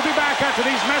 We'll be back after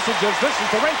these messages. This is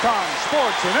the Raycon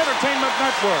Sports and Entertainment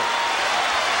Network.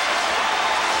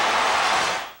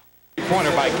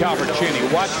 Pointer by Calvert Cheney.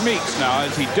 Watch Meeks now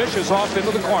as he dishes off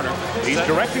into the corner. He's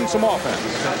directing some offense.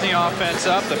 Setting the offense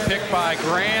up. The pick by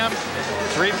Graham.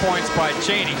 3 points by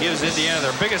Cheney gives Indiana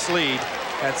their biggest lead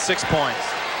at 6 points.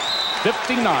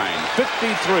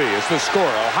 59-53 is the score.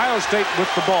 Ohio State with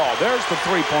the ball. There's the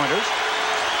three-pointers.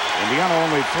 Indiana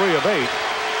only 3 of 8.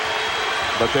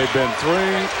 But they've been 3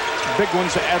 big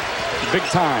ones at big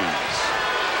times.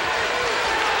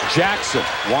 Jackson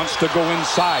wants to go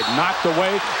inside. Knocked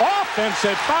away.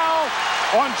 Offensive foul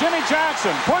on Jimmy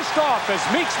Jackson. Pushed off as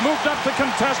Meeks moved up to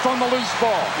contest on the loose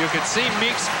ball. You could see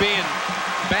Meeks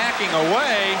backing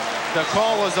away. The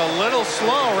call was a little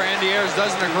slow. Randy Ayers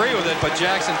doesn't agree with it, but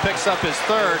Jackson picks up his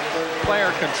third.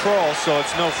 Player control, so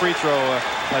it's no free throw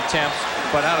attempts,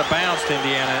 but out of bounds to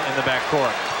Indiana in the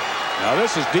backcourt. Now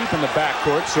this is deep in the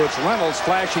backcourt, so it's Reynolds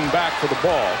flashing back for the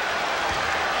ball.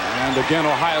 And again,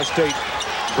 Ohio State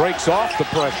breaks off the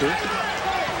pressure,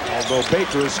 although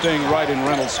Baker is staying right in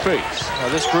Reynolds' face. Well,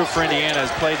 this group for Indiana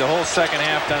has played the whole second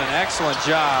half, done an excellent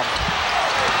job.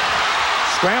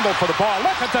 Scramble for the ball.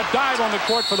 Look at the dive on the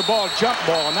court for the ball. Jump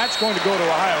ball, and that's going to go to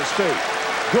Ohio State.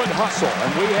 Good hustle.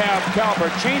 And we have Calvert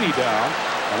Cheney down.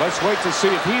 And let's wait to see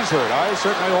if he's hurt. I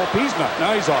certainly hope he's not.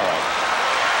 No, he's all right.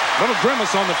 Little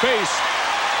grimace on the face.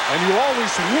 And you always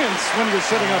wince when you're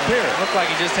sitting up here. Looked like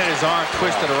he just had his arm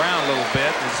twisted around a little bit.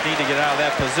 He just need to get out of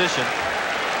that position.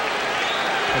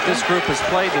 But this group has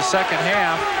played the second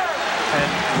half and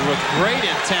with great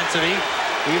intensity.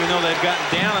 Even though they've gotten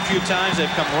down a few times,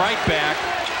 they've come right back.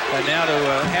 And now to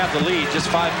have the lead, just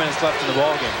 5 minutes left in the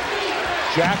ballgame.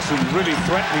 Jackson really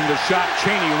threatening the shot.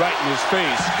 Cheney right in his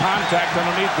face. Contact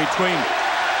underneath between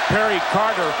Perry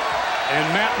Carter and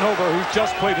Matt Nova, who's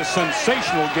just played a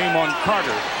sensational game on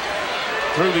Carter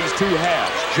through these 2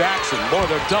 halves. Jackson, boy,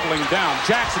 they're doubling down.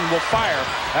 Jackson will fire.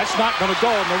 That's not going to go.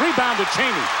 And the rebound to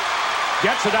Cheney.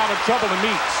 Gets it out of trouble to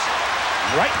Meeks.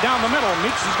 Right down the middle.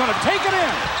 Meeks is going to take it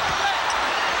in.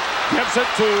 Gives it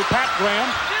to Pat Graham.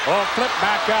 Oh, flip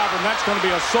back out, and that's going to be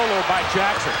a solo by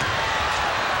Jackson.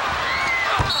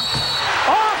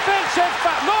 Offensive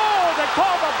foul. No, they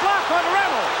called the block on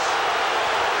Reynolds.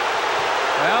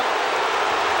 Well,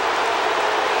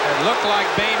 it looked like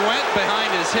Bain went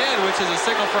behind his head, which is a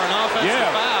signal for an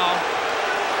offensive foul.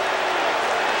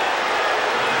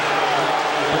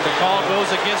 But the call goes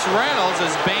against Reynolds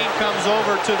as Bain comes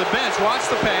over to the bench. Watch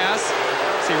the pass.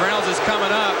 See, Reynolds is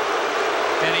coming up.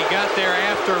 And he got there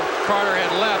after Carter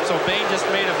had left, so Bain just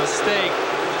made a mistake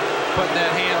putting that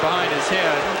hand behind his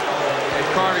head. And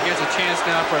Carter gets a chance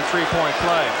now for a three-point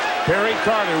play. Perry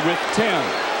Carter with 10.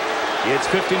 It's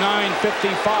 59-55,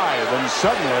 and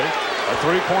suddenly a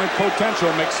three-point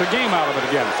potential makes a game out of it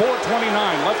again. 4:29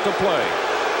 left to play.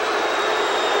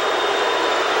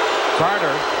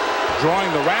 Carter drawing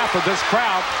the wrath of this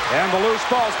crowd, and the loose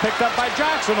ball is picked up by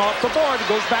Jackson off the board. It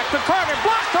goes back to Carter,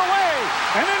 blocked away,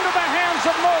 and into the hands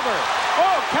of Mulder.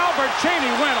 Oh, Calvert Cheney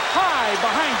went high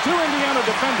behind 2 Indiana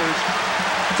defenders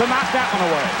to knock that one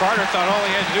away. Carter thought all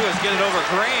he had to do was get it over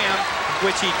Graham,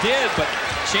 which he did, but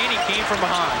Cheney came from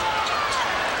behind.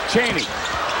 Cheney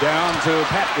down to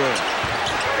Pat Graham.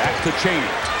 Back to Cheney.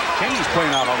 Cheney's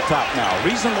playing out on top now.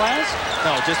 Reason, Laz?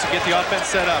 No, just to get the offense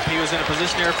set up. He was in a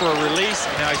position there for a release,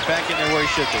 and now he's back in there where he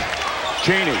should be.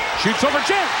 Cheney shoots over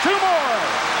Chen. 2 more.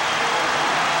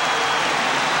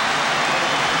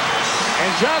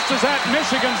 And just as at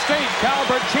Michigan State,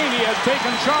 Calvert Cheney has taken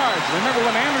charge. Remember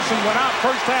when Anderson went out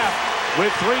first half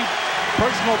with 3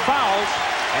 personal fouls.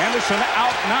 Anderson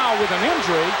out now with an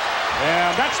injury.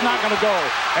 And that's not going to go.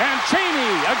 And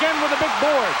Cheney again with a big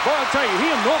board. Boy, I'll tell you, he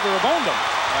and Milver have owned them.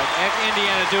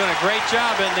 Indiana doing a great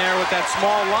job in there with that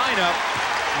small lineup,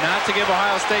 not to give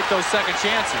Ohio State those second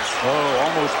chances. Oh,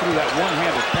 almost threw that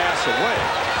one-handed pass away.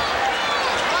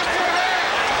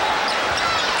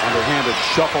 Underhanded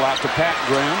shuffle out to Pat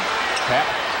Graham. Pat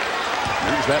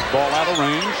moves that ball out of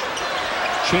range.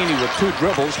 Cheney with 2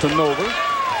 dribbles to Nova.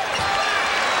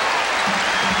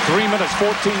 3 minutes,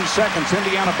 14 seconds.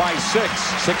 Indiana by 6.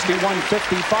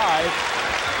 61-55.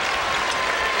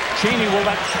 Cheney will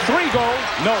let 3 go.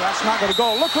 No, that's not going to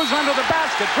go. Look who's under the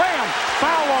basket. Graham.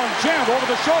 Foul on Gent over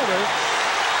the shoulder.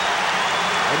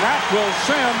 And that will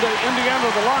send Indiana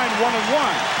to the line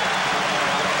 1-and-1.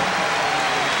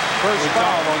 first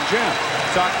foul on Jim.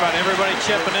 Talked about everybody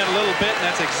chipping in a little bit, and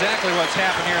that's exactly what's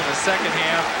happened here in the second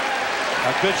half.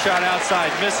 A good shot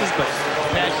outside misses, but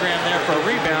Pat Graham there for a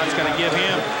rebound is going to give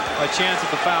him a chance at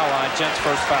the foul line. Gent's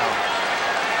first foul.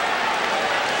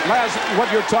 Laz, what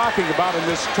you're talking about in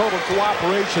this total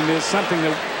cooperation is something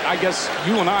that I guess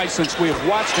you and I, since we have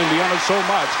watched Indiana so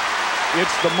much,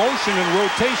 it's the motion and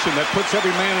rotation that puts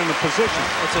every man in a position.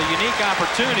 It's a unique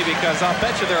opportunity because I'll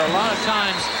bet you there are a lot of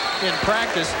times in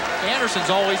practice, Anderson's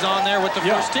always on there with the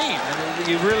first team. And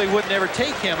you really would never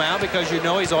take him out because you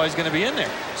know he's always going to be in there.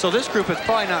 So this group has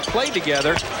probably not played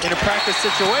together in a practice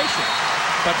situation.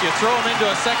 But you throw them into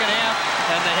a second half,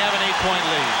 and they have an 8-point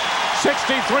lead.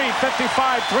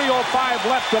 63-55, 3:05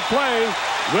 left to play.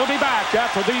 We'll be back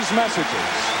after these messages.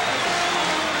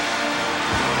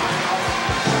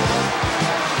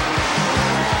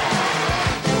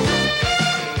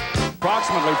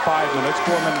 Approximately 5 minutes,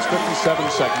 4 minutes, 57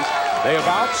 seconds. They have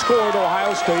outscored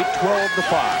Ohio State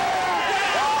 12-5.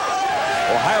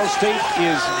 Ohio State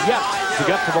is yet to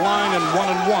get to the line in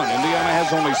 1-1. Indiana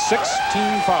has only 16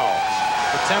 fouls.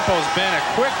 The tempo's been a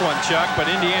quick one, Chuck, but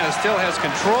Indiana still has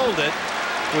controlled it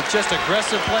with just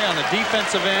aggressive play on the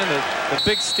defensive end. The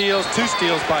big steals, 2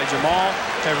 steals by Jamal,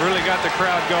 have really got the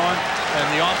crowd going. And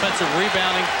the offensive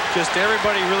rebounding, just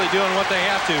everybody really doing what they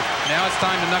have to. Now it's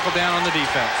time to knuckle down on the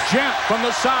defense. Gent from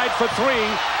the side for 3.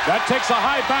 That takes a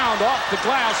high bound off the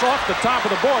glass, off the top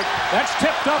of the board. That's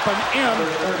tipped up and in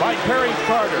by Perry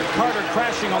Carter. Carter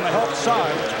crashing on the help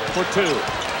side for 2.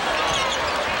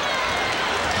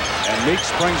 And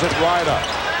Meeks brings it right up.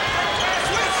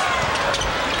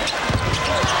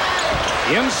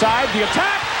 Inside the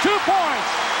attack, 2 points.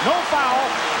 No foul.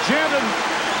 Gent and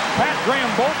Pat Graham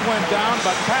both went down,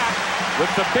 but Pat with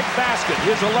the big basket,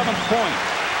 his 11th point.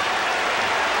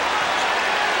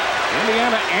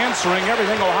 Indiana answering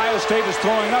everything Ohio State is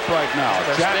throwing up right now.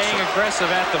 They're staying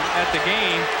aggressive at the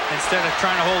game instead of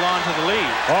trying to hold on to the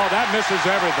lead. Oh, that misses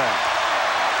everything.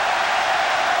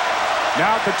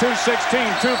 Now at the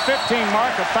 2:16, 2:15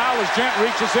 mark, a foul as Gent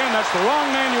reaches in. That's the wrong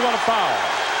man you want to foul.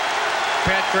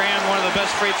 Pat Graham, one of the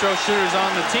best free throw shooters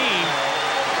on the team.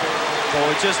 But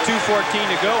with just 2:14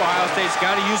 to go, Ohio State's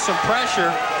got to use some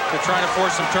pressure to try to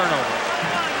force some turnover.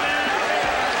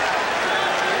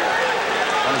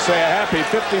 I want to say a happy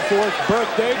 54th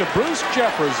birthday to Bruce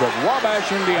Jeffers of Wabash,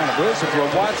 Indiana. Bruce, if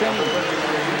you're watching,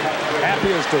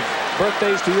 happiest of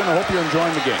birthdays to you, and I hope you're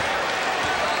enjoying the game.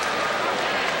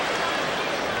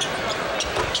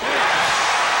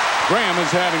 Graham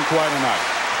is having quite a night.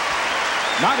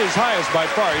 Not his highest by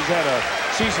far. He's had a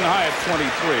season high of 23,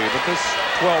 but this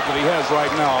 12 that he has right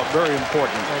now, very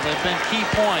important. Well, they've been key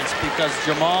points because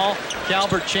Jamal,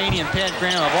 Calvert Chaney, and Pat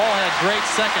Graham have all had great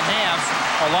second halves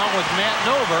along with Matt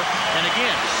Nover. And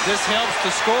again, this helps the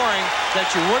scoring that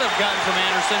you would have gotten from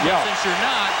Anderson, but since you're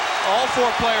not, all 4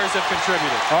 players have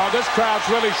contributed. Oh, this crowd's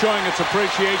really showing its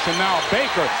appreciation now.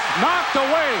 Baker knocked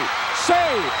away.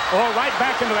 Save. Oh, right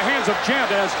back into the hands of Gent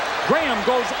as Graham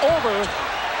goes over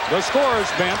the scorer's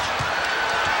bench.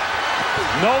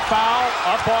 No foul,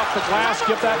 up off the glass,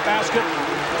 give that basket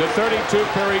to 32,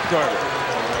 Perry Carter.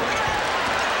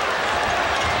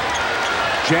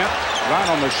 Gent right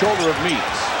on the shoulder of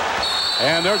Meeks.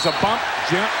 And there's a bump.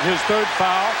 Gent, his 3rd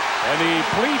foul, and he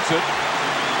pleads it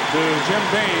to Jim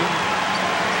Bain.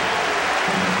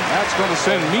 That's going to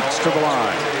send Meeks to the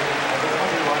line.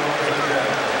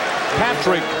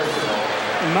 Patrick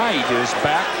Knight is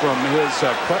back from his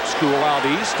prep school out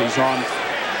east. He's on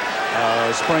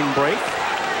spring break.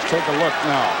 Let's take a look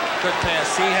now. Good pass.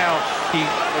 See how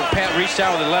Pat reached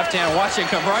out with the left hand. Watch him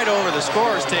come right over the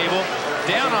scorer's table.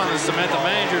 Down on the cement. The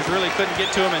managers really couldn't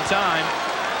get to him in time.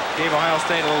 Gave Ohio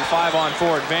State a little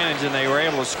 5-on-4 advantage, and they were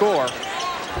able to score.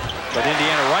 But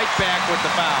Indiana right back with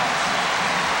the fouls.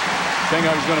 Thing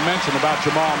I was going to mention about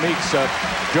Jamal Meeks,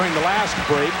 during the last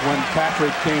break when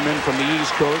Patrick came in from the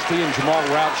East Coast, he and Jamal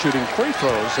were out shooting free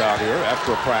throws out here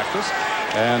after a practice.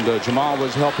 And Jamal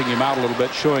was helping him out a little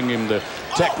bit, showing him the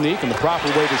technique and the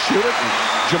proper way to shoot it. And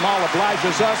Jamal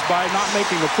obliges us by not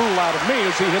making a fool out of me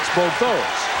as he hits both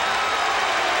those.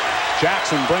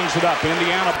 Jackson brings it up.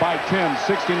 Indiana by 10,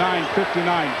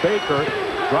 69-59. Baker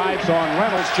drives on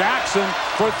Reynolds. Jackson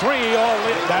for 3. Oh,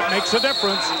 that makes a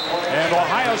difference. And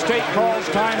Ohio State calls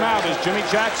timeout as Jimmy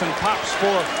Jackson pops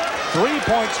for 3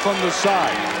 points from the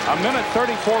side. A minute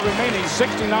 34 remaining,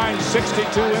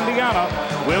 69-62 Indiana.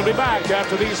 We'll be back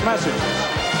after these messages.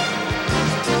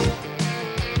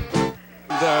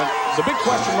 The big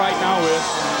question right now is,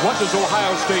 what does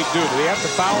Ohio State do? Do they have to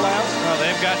foul out? Well,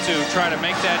 they've got to try to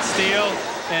make that steal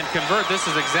and convert. This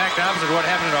is exact opposite of what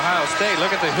happened at Ohio State.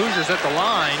 Look at the Hoosiers at the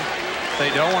line. They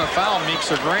don't want to foul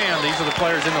Meeks or Graham. These are the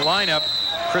players in the lineup.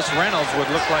 Chris Reynolds would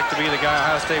look like to be the guy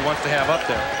Ohio State wants to have up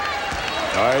there.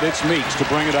 All right, it's Meeks to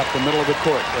bring it up the middle of the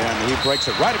court, and he breaks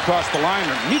it right across the line.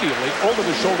 Immediately over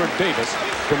the shoulder, Davis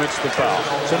commits the foul.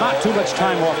 So not too much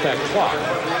time off that clock.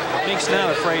 Meeks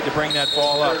not afraid to bring that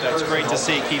ball up. That's great to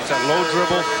see. Keeps that low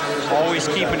dribble, always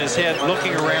keeping his head,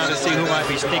 looking around to see who might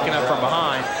be sneaking up from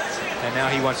behind. And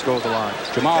now he wants to go to the line.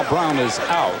 Jamal Brown is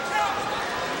out.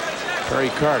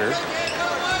 Perry Carter is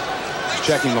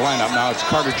checking the lineup. Now it's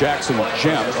Carter, Jackson,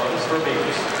 Jem,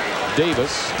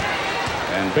 Davis,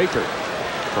 and Baker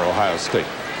for Ohio State.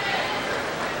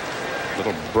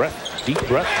 Little breath, deep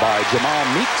breath by Jamal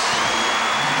Meeks.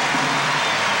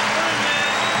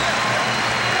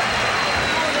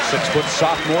 6-foot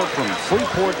sophomore from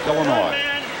Freeport, Illinois.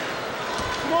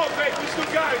 Come on, baby. We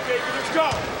still got it, baby. Let's go.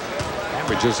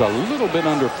 Averages a little bit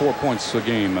under 4 points a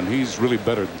game, and he's really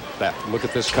better than that. Look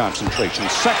at this concentration.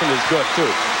 Second is good, too.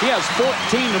 He has 14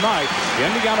 tonight.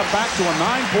 Indiana back to a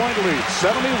 9-point lead,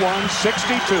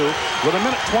 71-62 with a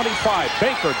minute 25.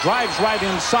 Baker drives right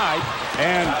inside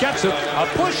and gets it. A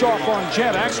push-off on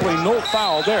Jett. Actually, no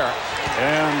foul there.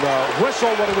 And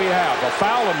whistle, what do we have? A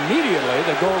foul immediately.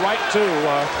 They go right to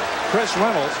Chris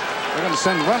Reynolds. They're going to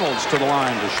send Reynolds to the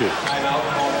line to shoot.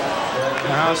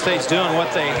 Ohio State's doing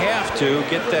what they have to,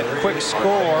 get that quick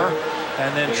score,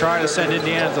 and then try to send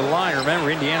Indiana to the line. Remember,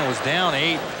 Indiana was down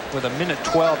 8 with a minute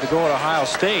 12 to go at Ohio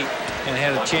State and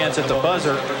had a chance at the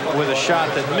buzzer with a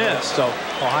shot that missed. So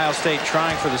Ohio State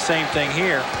trying for the same thing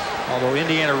here, although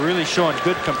Indiana really showing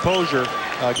good composure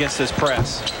against this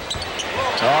press.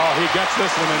 Oh, he gets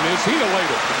this one, and is he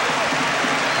elated?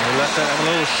 He left that a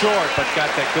little short, but got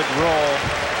that good roll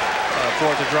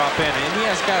for it to drop in. And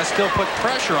Indiana's got to still put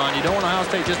pressure on. You don't want Ohio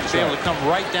State just to be able to come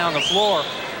right down the floor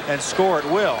and score at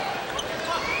will.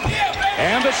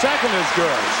 And the second is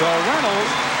good. So Reynolds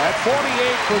at 48%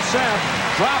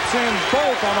 drops in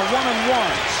both on a 1-and-1.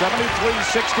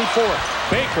 73-64.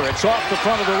 Baker, it's off the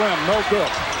front of the rim. No good.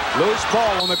 Loose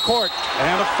ball on the court.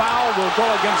 And a foul will go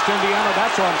against Indiana.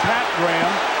 That's on Pat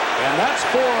Graham. And that's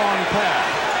 4 on Pat.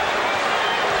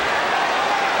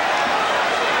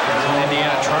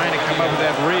 Indiana trying to come up with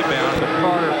that rebound, but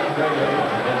Carter,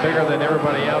 bigger than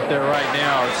everybody out there right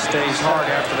now, stays hard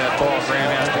after that ball. Graham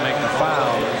has to make the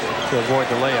foul to avoid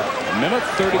the layup. Minute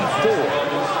 34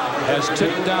 has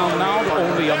ticked down now to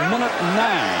only a minute 9.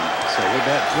 So we've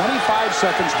had 25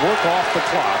 seconds work off the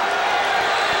clock.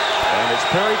 And it's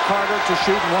Perry Carter to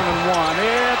shoot 1-and-1.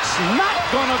 It's not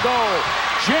gonna go.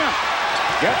 Jem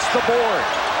gets the board.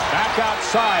 Back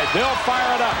outside. They'll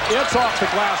fire it up. It's off the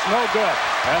glass. No good.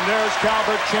 And there's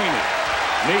Calvert Cheney.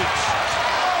 Meeks.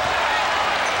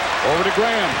 Over to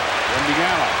Graham.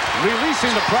 Indiana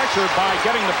releasing the pressure by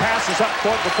getting the passes up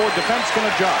court before defense can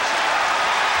adjust.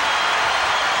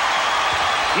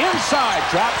 Inside.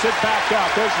 Drops it back out.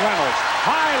 There's Reynolds.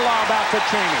 High lob out to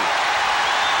Cheney.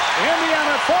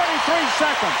 Indiana 43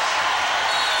 seconds.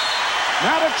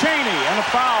 Now to Cheney and a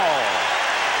foul.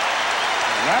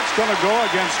 And that's going to go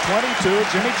against 22.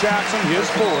 Jimmy Jackson, his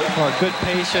 4th. Well, good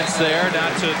patience there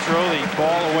not to throw the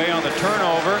ball away on the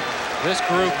turnover. This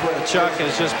group, Chuck,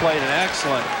 has just played an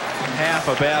excellent half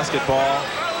of basketball.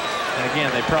 And again,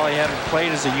 they probably haven't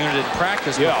played as a unit in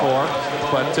practice before.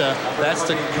 But that's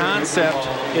the concept,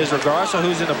 is regardless of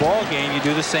who's in the ball game, you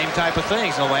do the same type of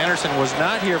things. Now, Anderson was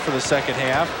not here for the second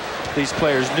half. These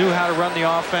players knew how to run the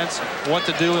offense, what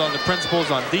to do on the principles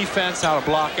on defense, how to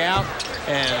block out.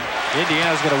 And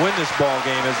Indiana's going to win this ball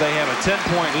game as they have a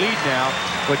 10-point lead now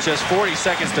with just 40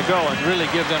 seconds to go, and really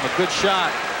give them a good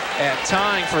shot at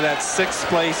tying for that 6th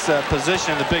place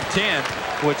position in the Big Ten,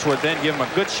 which would then give them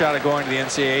a good shot at going to the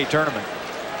NCAA tournament.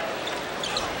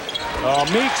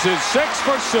 Meeks is 6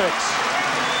 for 6.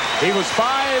 He was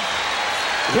 5.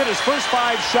 Hit his first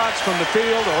 5 shots from the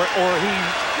field, or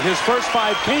his first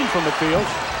 5 came from the field.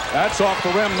 That's off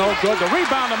the rim, no good. The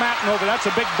rebound to Mattenover, that's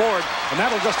a big board, and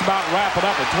that'll just about wrap it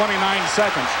up at 29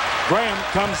 seconds. Graham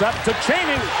comes up to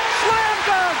Cheney. Slam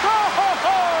dunk!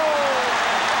 Oh-ho-ho!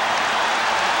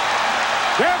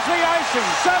 There's the icing,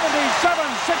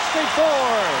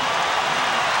 77-64.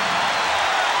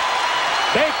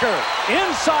 Baker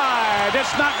inside.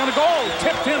 It's not going to go.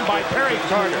 Tipped in by Perry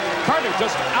Carter. Carter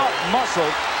just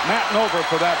out-muscled Mattenover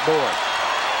for that board.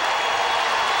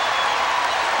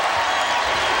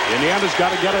 Indiana's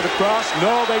got to get it across.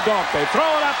 No, they don't. They throw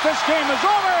it up. This game is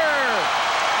over.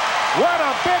 What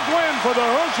a big win for the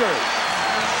Hoosiers.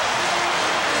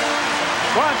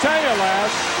 Well, I tell you,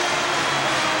 lads,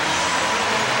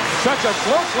 such a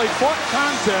closely fought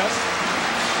contest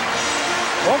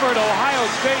over at Ohio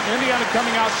State. Indiana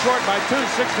coming out short by 2,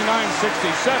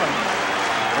 69-67.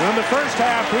 And in the first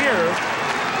half here,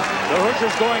 The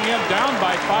Hoosiers going in down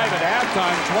by 5 at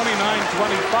halftime,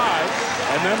 29-25,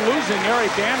 and then losing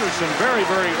Eric Anderson very,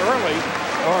 very early,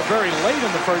 or very late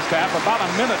in the first half, about a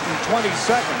minute and 20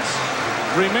 seconds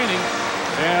remaining,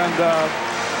 and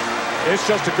it's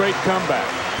just a great comeback.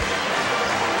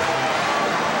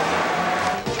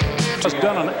 Has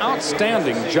done an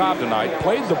outstanding job tonight,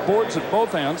 played the boards at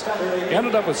both ends,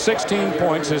 ended up with 16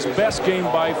 points, his best game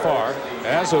by far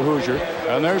as a Hoosier,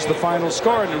 and there's the final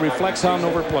score, and it reflects how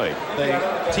Hanover played.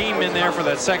 The team in there for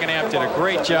that second half did a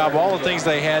great job. All the things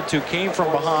they had to came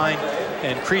from behind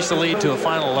and increased the lead to a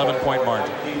final 11-point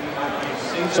margin.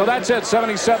 So that's it,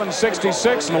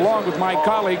 77-66, and along with my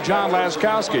colleague John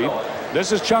Laskowski,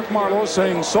 this is Chuck Marlowe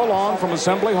saying so long from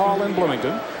Assembly Hall in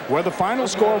Bloomington, where the final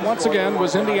score once again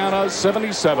was Indiana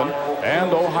 77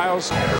 and Ohio State.